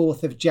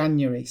 24th of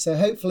January. So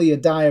hopefully your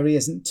diary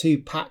isn't too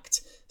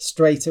packed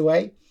straight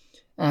away.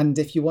 And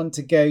if you want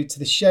to go to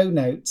the show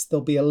notes,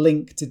 there'll be a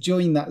link to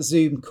join that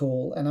Zoom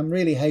call. And I'm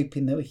really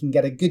hoping that we can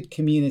get a good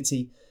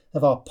community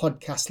of our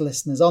podcast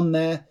listeners on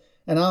there.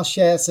 And I'll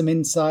share some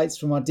insights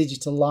from our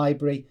digital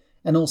library.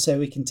 And also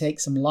we can take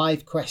some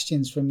live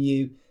questions from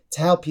you to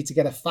help you to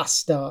get a fast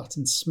start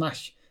and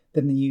smash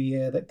the new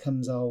year that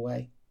comes our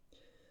way.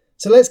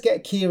 So let's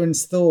get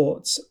Kieran's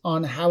thoughts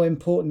on how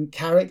important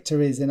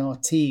character is in our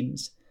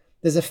teams.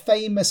 There's a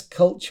famous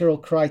cultural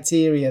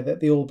criteria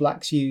that the All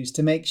Blacks use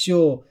to make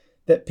sure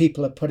that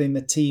people are putting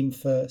the team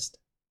first.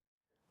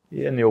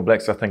 Yeah, in the All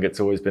Blacks, I think it's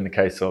always been a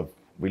case of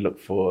we look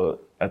for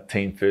a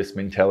team first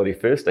mentality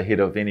first ahead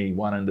of any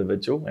one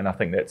individual. And I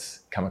think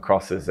that's come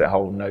across as that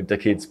whole no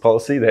dickheads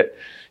policy that,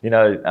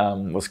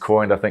 was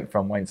coined, I think,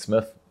 from Wayne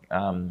Smith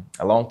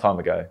a long time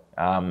ago.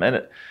 And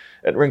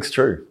it rings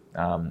true.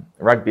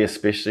 Rugby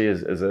especially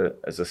is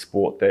a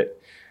sport that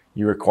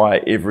you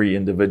require every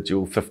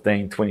individual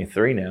 15,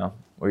 23 now,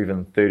 or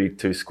even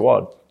 32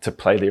 squad to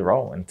play their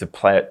role and to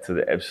play it to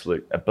the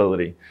absolute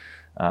ability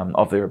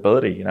of their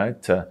ability,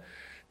 to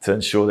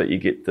ensure that you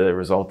get the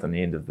result in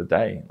the end of the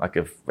day. Like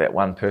if that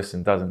one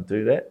person doesn't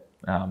do that,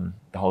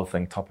 the whole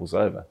thing topples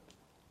over.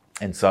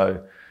 And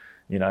so,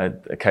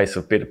 a case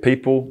of better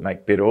people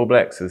make better All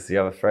Blacks is the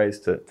other phrase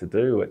to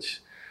do,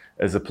 which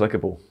is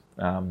applicable.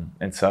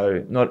 And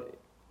so not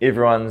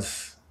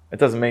everyone's, it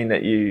doesn't mean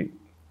that you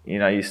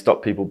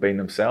stop people being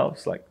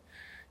themselves. Like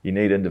you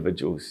need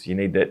individuals, you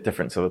need that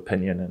difference of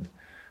opinion and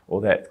all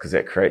that, because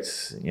that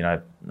creates,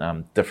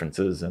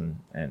 differences and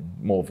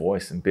more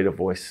voice and better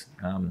voice.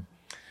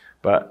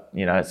 But,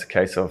 it's a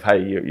case of,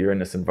 hey, you're in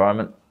this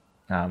environment,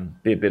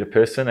 be a better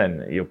person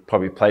and you'll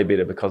probably play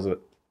better because of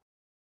it.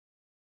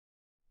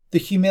 The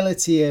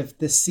humility of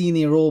the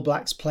senior All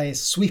Blacks players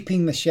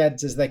sweeping the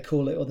sheds, as they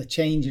call it, or the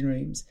changing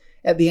rooms,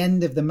 at the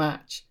end of the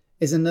match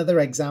is another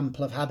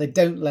example of how they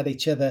don't let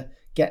each other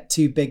get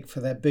too big for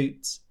their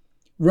boots.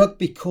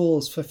 Rugby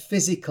calls for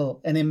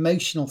physical and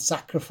emotional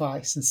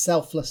sacrifice and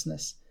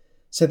selflessness.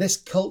 So this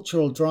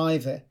cultural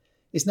driver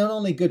is not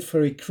only good for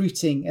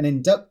recruiting and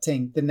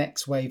inducting the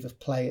next wave of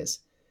players,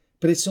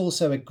 but it's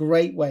also a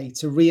great way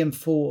to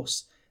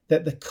reinforce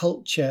that the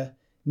culture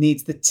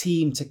needs the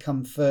team to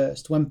come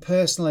first when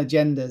personal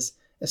agendas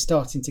are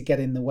starting to get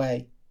in the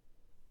way.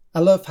 I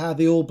love how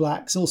the All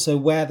Blacks also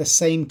wear the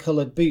same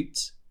coloured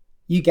boots.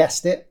 You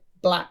guessed it,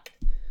 black.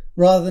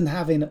 Rather than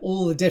having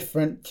all the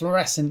different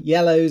fluorescent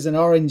yellows and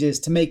oranges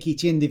to make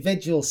each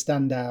individual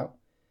stand out.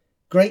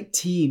 Great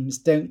teams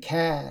don't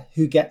care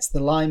who gets the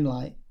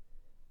limelight.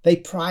 They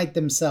pride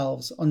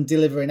themselves on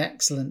delivering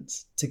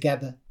excellence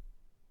together.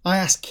 I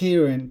asked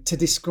Kieran to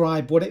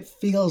describe what it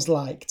feels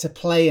like to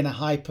play in a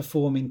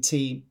high-performing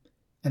team,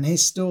 and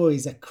his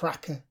story's a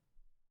cracker.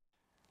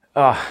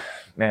 Oh,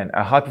 man,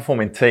 a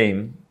high-performing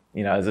team,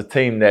 is a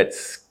team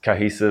that's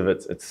cohesive,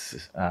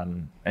 it's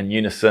in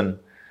unison,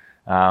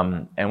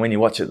 and when you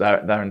watch it,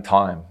 they're in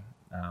time.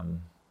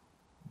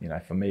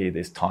 For me,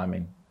 there's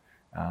timing.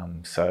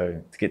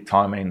 So to get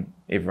timing,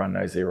 everyone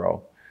knows their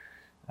role.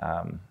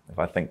 If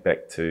I think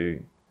back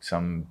to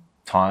some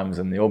times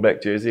in the All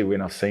Black jersey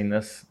when I've seen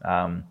this,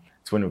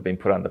 it's when we've been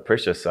put under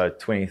pressure. So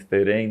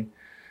 2013,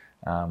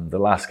 the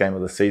last game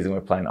of the season,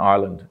 we're playing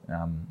Ireland.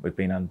 We've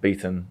been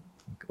unbeaten,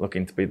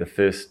 looking to be the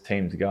first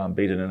team to go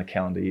unbeaten in a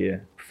calendar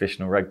year,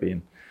 professional rugby.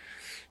 And,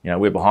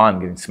 we're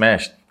behind, getting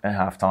smashed at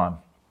half time.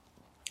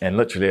 And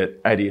literally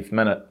at 80th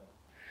minute,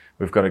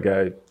 we've got to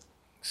go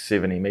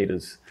 70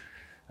 metres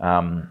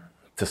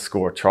to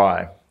score a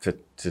try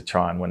to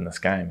try and win this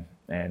game.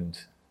 And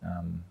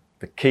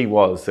the key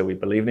was that we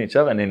believed in each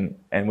other,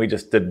 and we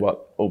just did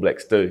what All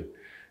Blacks do.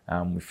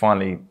 We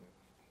finally,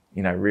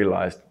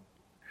 realised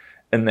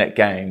in that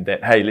game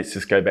that, hey, let's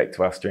just go back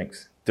to our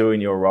strengths,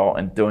 doing your role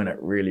and doing it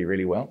really,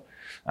 really well.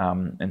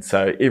 And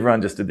so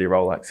everyone just did their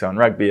role. Like so in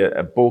rugby,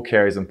 a ball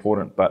carrier is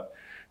important, but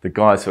the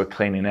guys who are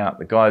cleaning out,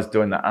 the guys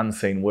doing the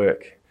unseen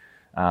work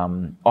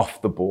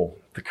off the ball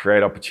to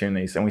create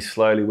opportunities, and we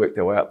slowly worked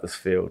our way up this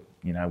field.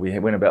 We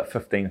went about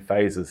 15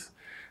 phases.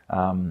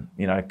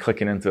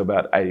 Clicking into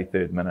about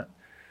 83rd minute.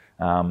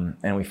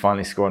 And we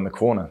finally scored in the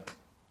corner.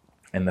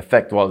 And the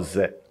fact was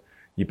that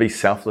you be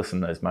selfless in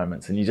those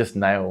moments and you just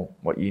nail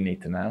what you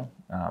need to nail.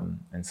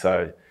 And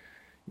so,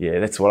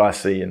 that's what I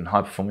see in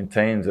high-performing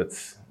teams.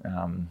 It's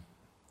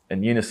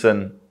in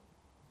unison,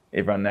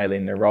 everyone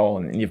nailing their role,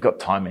 and you've got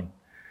timing.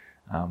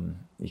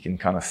 You can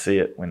kind of see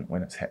it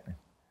when it's happening.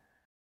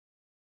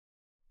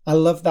 I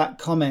love that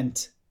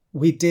comment.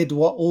 We did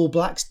what All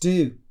Blacks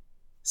do.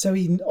 So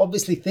he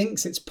obviously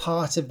thinks it's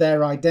part of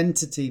their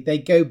identity. They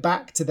go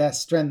back to their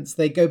strengths.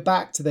 They go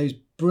back to those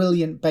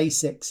brilliant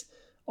basics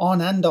on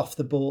and off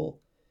the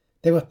ball.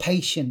 They were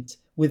patient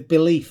with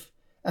belief,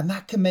 and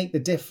that can make the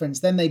difference.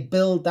 Then they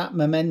build that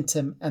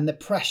momentum, and the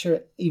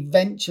pressure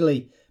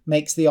eventually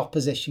makes the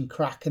opposition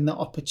crack, and the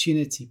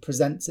opportunity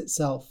presents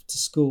itself to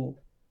score.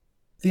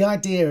 The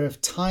idea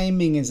of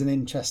timing is an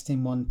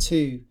interesting one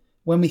too.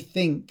 When we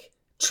think,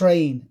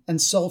 train,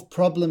 and solve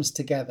problems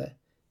together,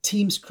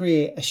 teams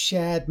create a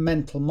shared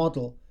mental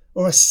model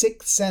or a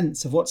sixth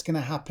sense of what's going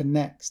to happen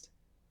next.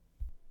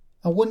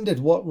 I wondered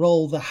what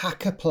role the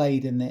haka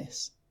played in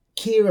this.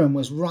 Kieran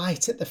was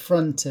right at the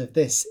front of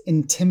this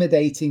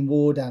intimidating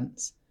war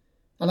dance,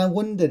 and I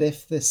wondered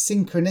if the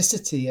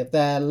synchronicity of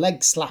their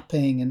leg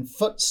slapping and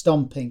foot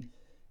stomping,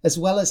 as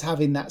well as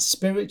having that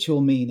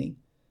spiritual meaning,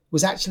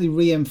 was actually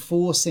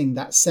reinforcing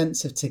that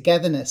sense of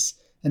togetherness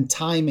and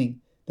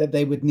timing that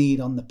they would need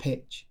on the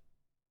pitch.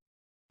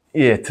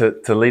 Yeah,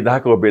 to lead the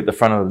haka will be at the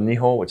front of the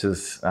niho, which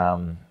is,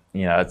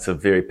 it's a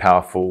very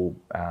powerful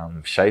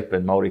shape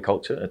in Māori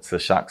culture. It's a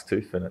shark's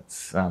tooth and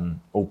it's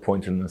all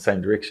pointed in the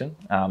same direction.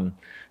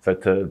 So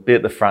to be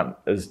at the front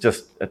is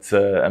it's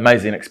an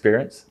amazing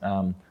experience.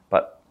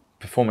 But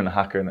performing the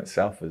haka in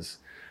itself is,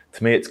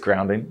 to me, it's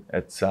grounding.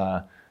 It's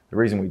the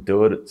reason we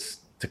do it. It's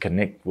to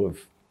connect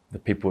with the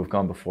people who've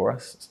gone before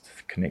us. It's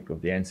to connect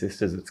with the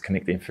ancestors. It's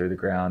connecting through the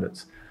ground.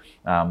 It's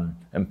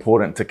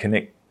important to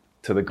connect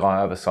to the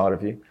guy either side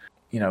of you.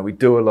 We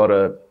do a lot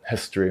of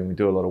history and we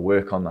do a lot of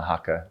work on the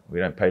haka. We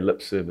don't pay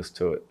lip service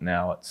to it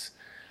now.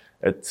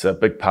 It's a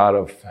big part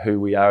of who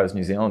we are as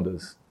New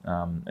Zealanders.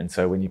 And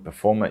so when you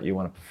perform it, you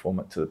want to perform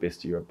it to the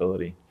best of your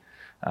ability.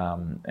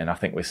 And I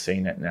think we're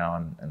seeing it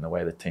now in the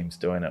way the team's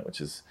doing it,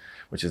 which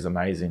is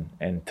amazing.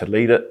 And to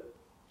lead it,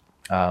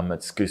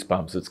 it's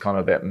goosebumps. It's kind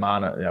of that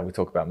mana. We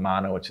talk about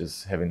mana, which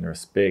is having the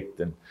respect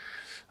and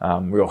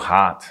real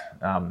heart.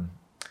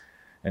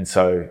 And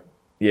so,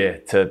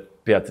 to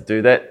be able to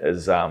do that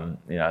is,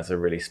 it's a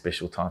really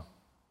special time.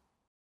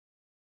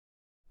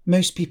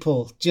 Most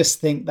people just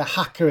think the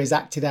haka is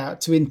acted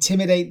out to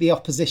intimidate the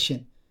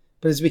opposition,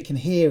 but as we can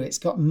hear, it's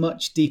got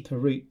much deeper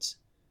roots.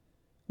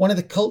 One of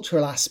the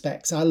cultural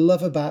aspects I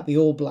love about the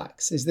All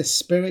Blacks is this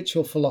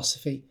spiritual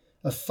philosophy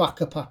of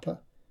whakapapa,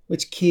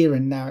 which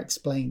Kieran now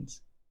explains.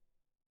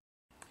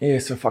 Yeah,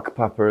 so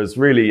whakapapa is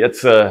really,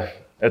 it's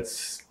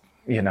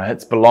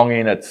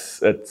belonging, it's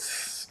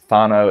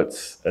whānau,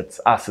 it's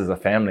us as a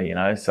family,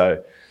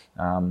 So,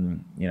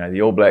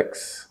 the All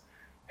Blacks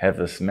have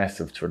this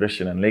massive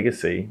tradition and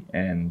legacy,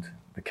 and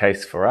the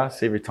case for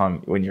us, every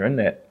time when you're in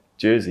that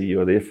jersey,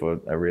 you're there for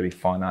a really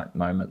finite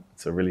moment.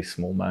 It's a really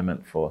small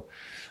moment for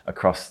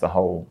across the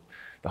whole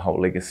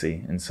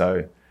legacy. And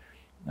so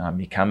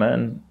you come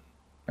in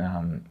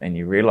and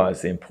you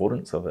realise the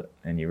importance of it,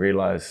 and you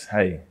realise,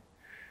 hey,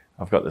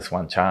 I've got this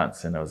one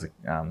chance. And it was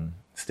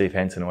Steve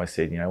Hansen always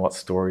said, what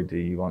story do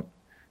you want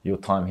your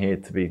time here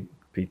to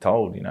be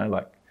told?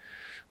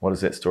 What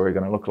is that story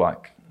going to look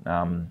like?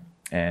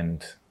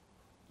 And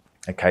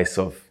a case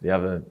of the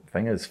other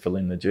thing is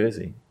filling the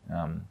jersey.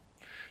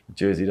 The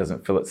jersey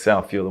doesn't fill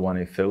itself, you're the one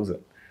who fills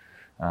it.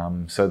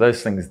 So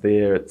those things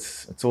there,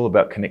 it's all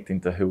about connecting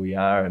to who we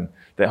are, and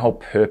that whole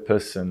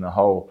purpose and the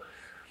whole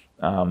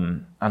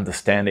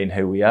understanding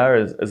who we are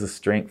is a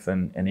strength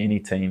in any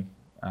team.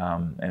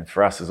 And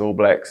for us as All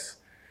Blacks,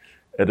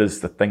 it is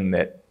the thing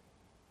that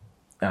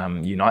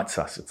unites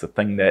us. It's the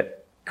thing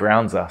that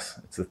grounds us.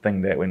 It's the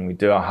thing that when we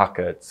do our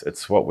haka,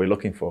 it's what we're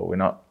looking for. We're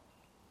not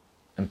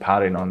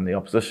imparting on the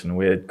opposition.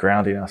 We're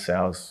grounding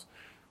ourselves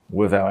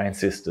with our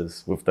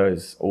ancestors, with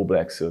those All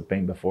Blacks who have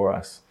been before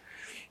us,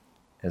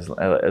 as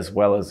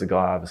well as the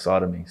guy either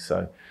side of me.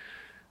 So,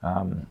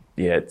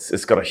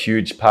 it's got a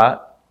huge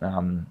part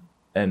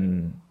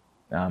in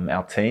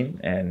our team,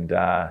 and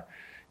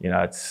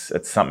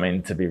it's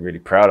something to be really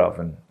proud of.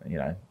 And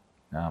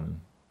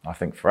I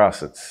think for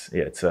us,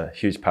 it's a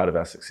huge part of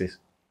our success.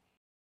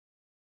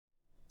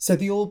 So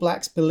the All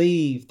Blacks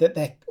believe that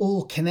they're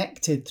all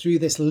connected through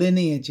this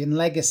lineage and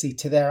legacy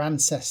to their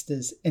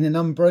ancestors in an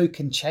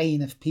unbroken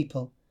chain of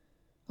people.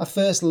 I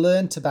first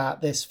learnt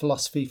about this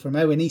philosophy from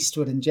Owen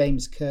Eastwood and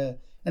James Kerr,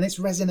 and it's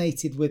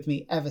resonated with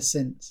me ever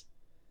since.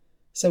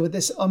 So with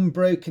this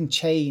unbroken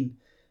chain,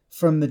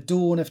 from the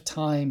dawn of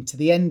time to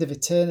the end of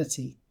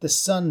eternity, the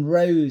sun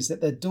rose at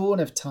the dawn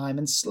of time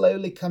and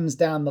slowly comes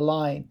down the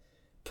line,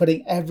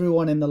 putting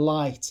everyone in the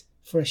light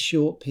for a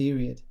short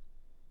period.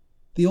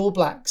 The All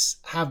Blacks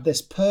have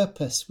this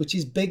purpose which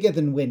is bigger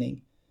than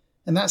winning,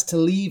 and that's to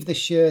leave the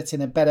shirt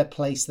in a better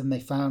place than they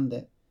found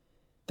it.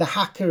 The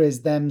haka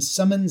is them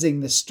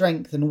summoning the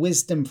strength and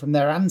wisdom from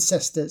their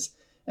ancestors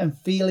and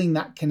feeling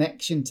that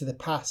connection to the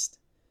past.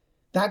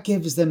 That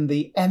gives them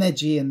the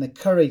energy and the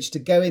courage to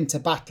go into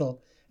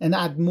battle and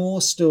add more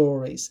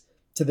stories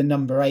to the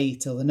number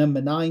 8 or the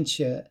number 9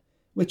 shirt,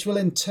 which will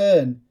in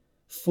turn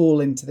fall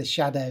into the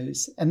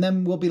shadows, and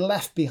then we'll be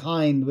left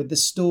behind with the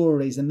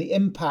stories and the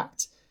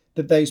impact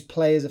that those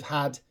players have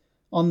had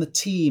on the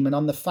team and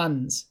on the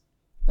fans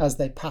as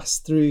they pass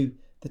through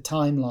the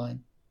timeline.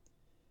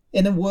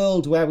 In a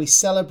world where we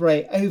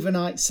celebrate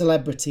overnight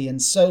celebrity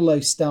and solo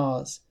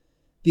stars,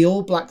 the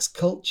All Blacks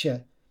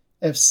culture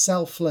of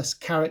selfless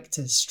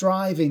characters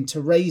striving to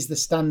raise the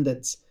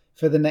standards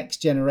for the next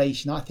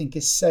generation, I think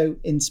is so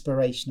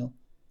inspirational.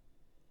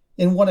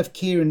 In one of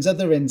Kieran's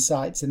other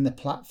insights in the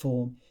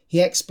platform,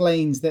 he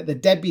explains that the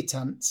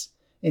debutants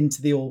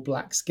into the All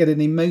Blacks get an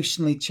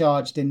emotionally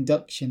charged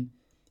induction,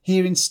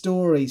 hearing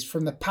stories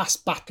from the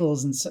past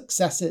battles and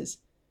successes,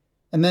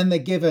 and then they're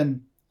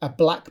given a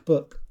black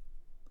book,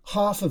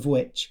 half of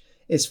which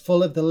is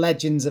full of the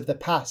legends of the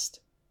past,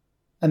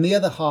 and the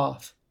other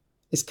half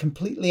is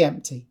completely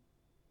empty,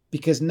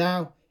 because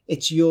now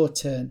it's your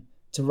turn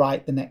to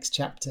write the next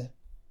chapter.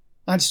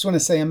 I just want to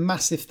say a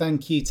massive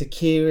thank you to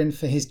Kieran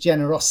for his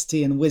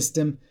generosity and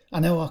wisdom. I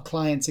know our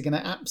clients are going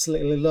to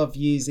absolutely love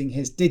using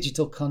his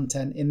digital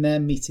content in their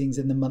meetings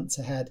in the months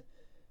ahead.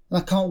 And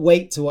I can't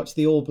wait to watch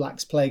the All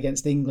Blacks play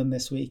against England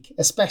this week,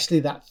 especially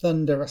that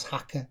thunderous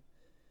haka.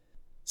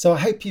 So I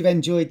hope you've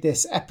enjoyed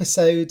this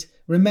episode.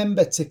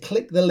 Remember to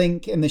click the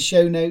link in the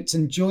show notes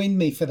and join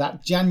me for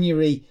that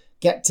January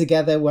get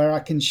together where I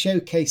can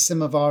showcase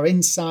some of our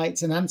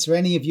insights and answer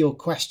any of your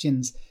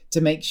questions to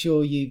make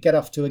sure you get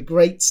off to a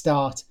great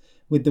start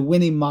with the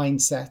winning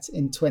mindset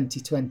in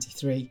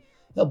 2023.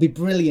 It'll be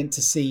brilliant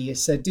to see you,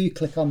 so do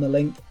click on the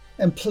link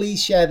and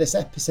please share this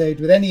episode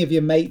with any of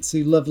your mates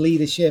who love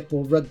leadership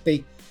or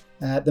rugby.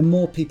 The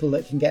more people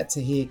that can get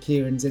to hear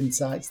Kieran's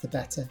insights, the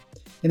better.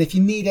 And if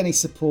you need any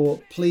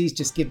support, please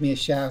just give me a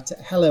shout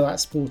at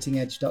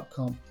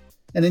hello@sportingedge.com.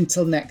 And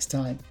until next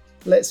time,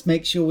 let's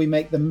make sure we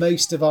make the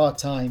most of our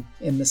time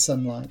in the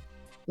sunlight.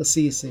 We'll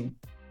see you soon.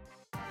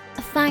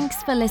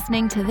 Thanks for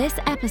listening to this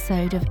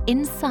episode of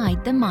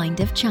Inside the Mind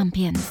of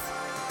Champions.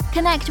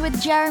 Connect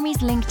with Jeremy's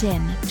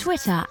LinkedIn,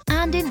 Twitter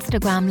and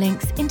Instagram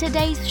links in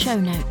today's show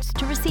notes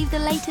to receive the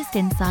latest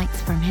insights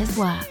from his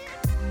work.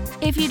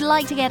 If you'd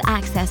like to get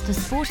access to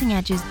Sporting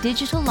Edge's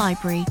digital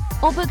library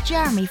or book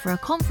Jeremy for a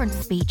conference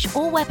speech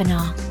or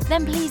webinar,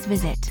 then please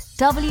visit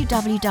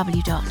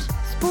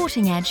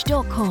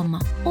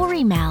www.sportingedge.com or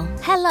email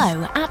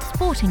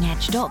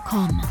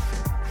hello@sportingedge.com.